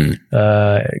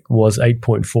 It was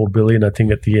 $8.4 billion, I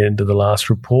think, at the end of the last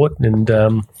report. And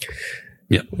I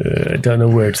don't know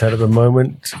where it's at the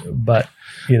moment, but,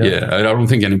 I don't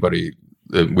think anybody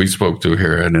that we spoke to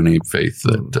here had any faith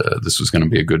that this was going to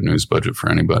be a good news budget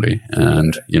for anybody.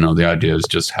 And, the idea is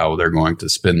just how they're going to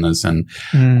spin this. And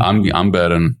I'm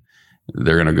betting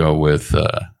they're going to go with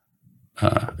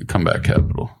comeback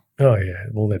capital. Oh yeah,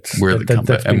 well that's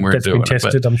that's been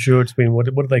tested. I'm sure it's been what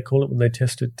do they call it when they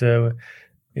test it?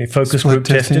 Focus group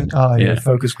testing. Oh yeah,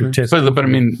 focus group testing. But I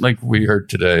mean, like we heard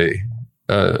today,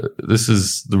 this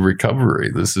is the recovery.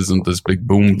 This isn't this big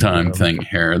boom time thing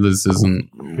here. This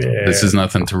isn't. This is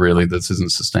nothing to really. This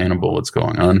isn't sustainable. What's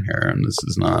going on here, and this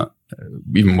is not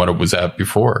even what it was at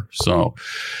before. So.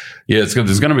 Yeah, it's good.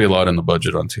 There's going to be a lot in the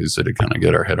budget on Tuesday to kind of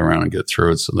get our head around and get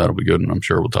through it. So that'll be good. And I'm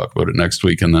sure we'll talk about it next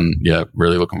week. And then,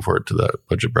 really looking forward to that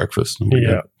budget breakfast. I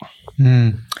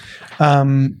can't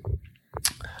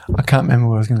remember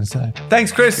what I was going to say.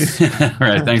 Thanks, Chris. All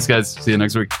right. Thanks, guys. See you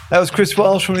next week. That was Chris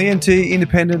Walsh from the NT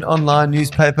Independent Online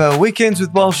Newspaper. Weekends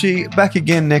with Walshy back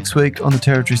again next week on the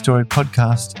Territory Story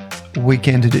Podcast,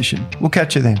 Weekend Edition. We'll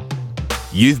catch you then.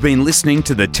 You've been listening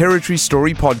to the Territory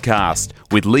Story Podcast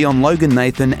with Leon Logan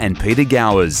Nathan and Peter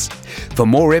Gowers. For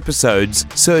more episodes,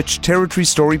 search Territory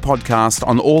Story Podcast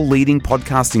on all leading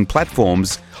podcasting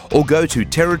platforms or go to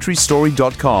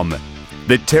territorystory.com.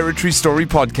 The Territory Story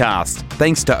Podcast,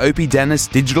 thanks to Opie Dennis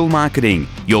Digital Marketing,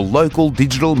 your local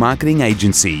digital marketing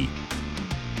agency.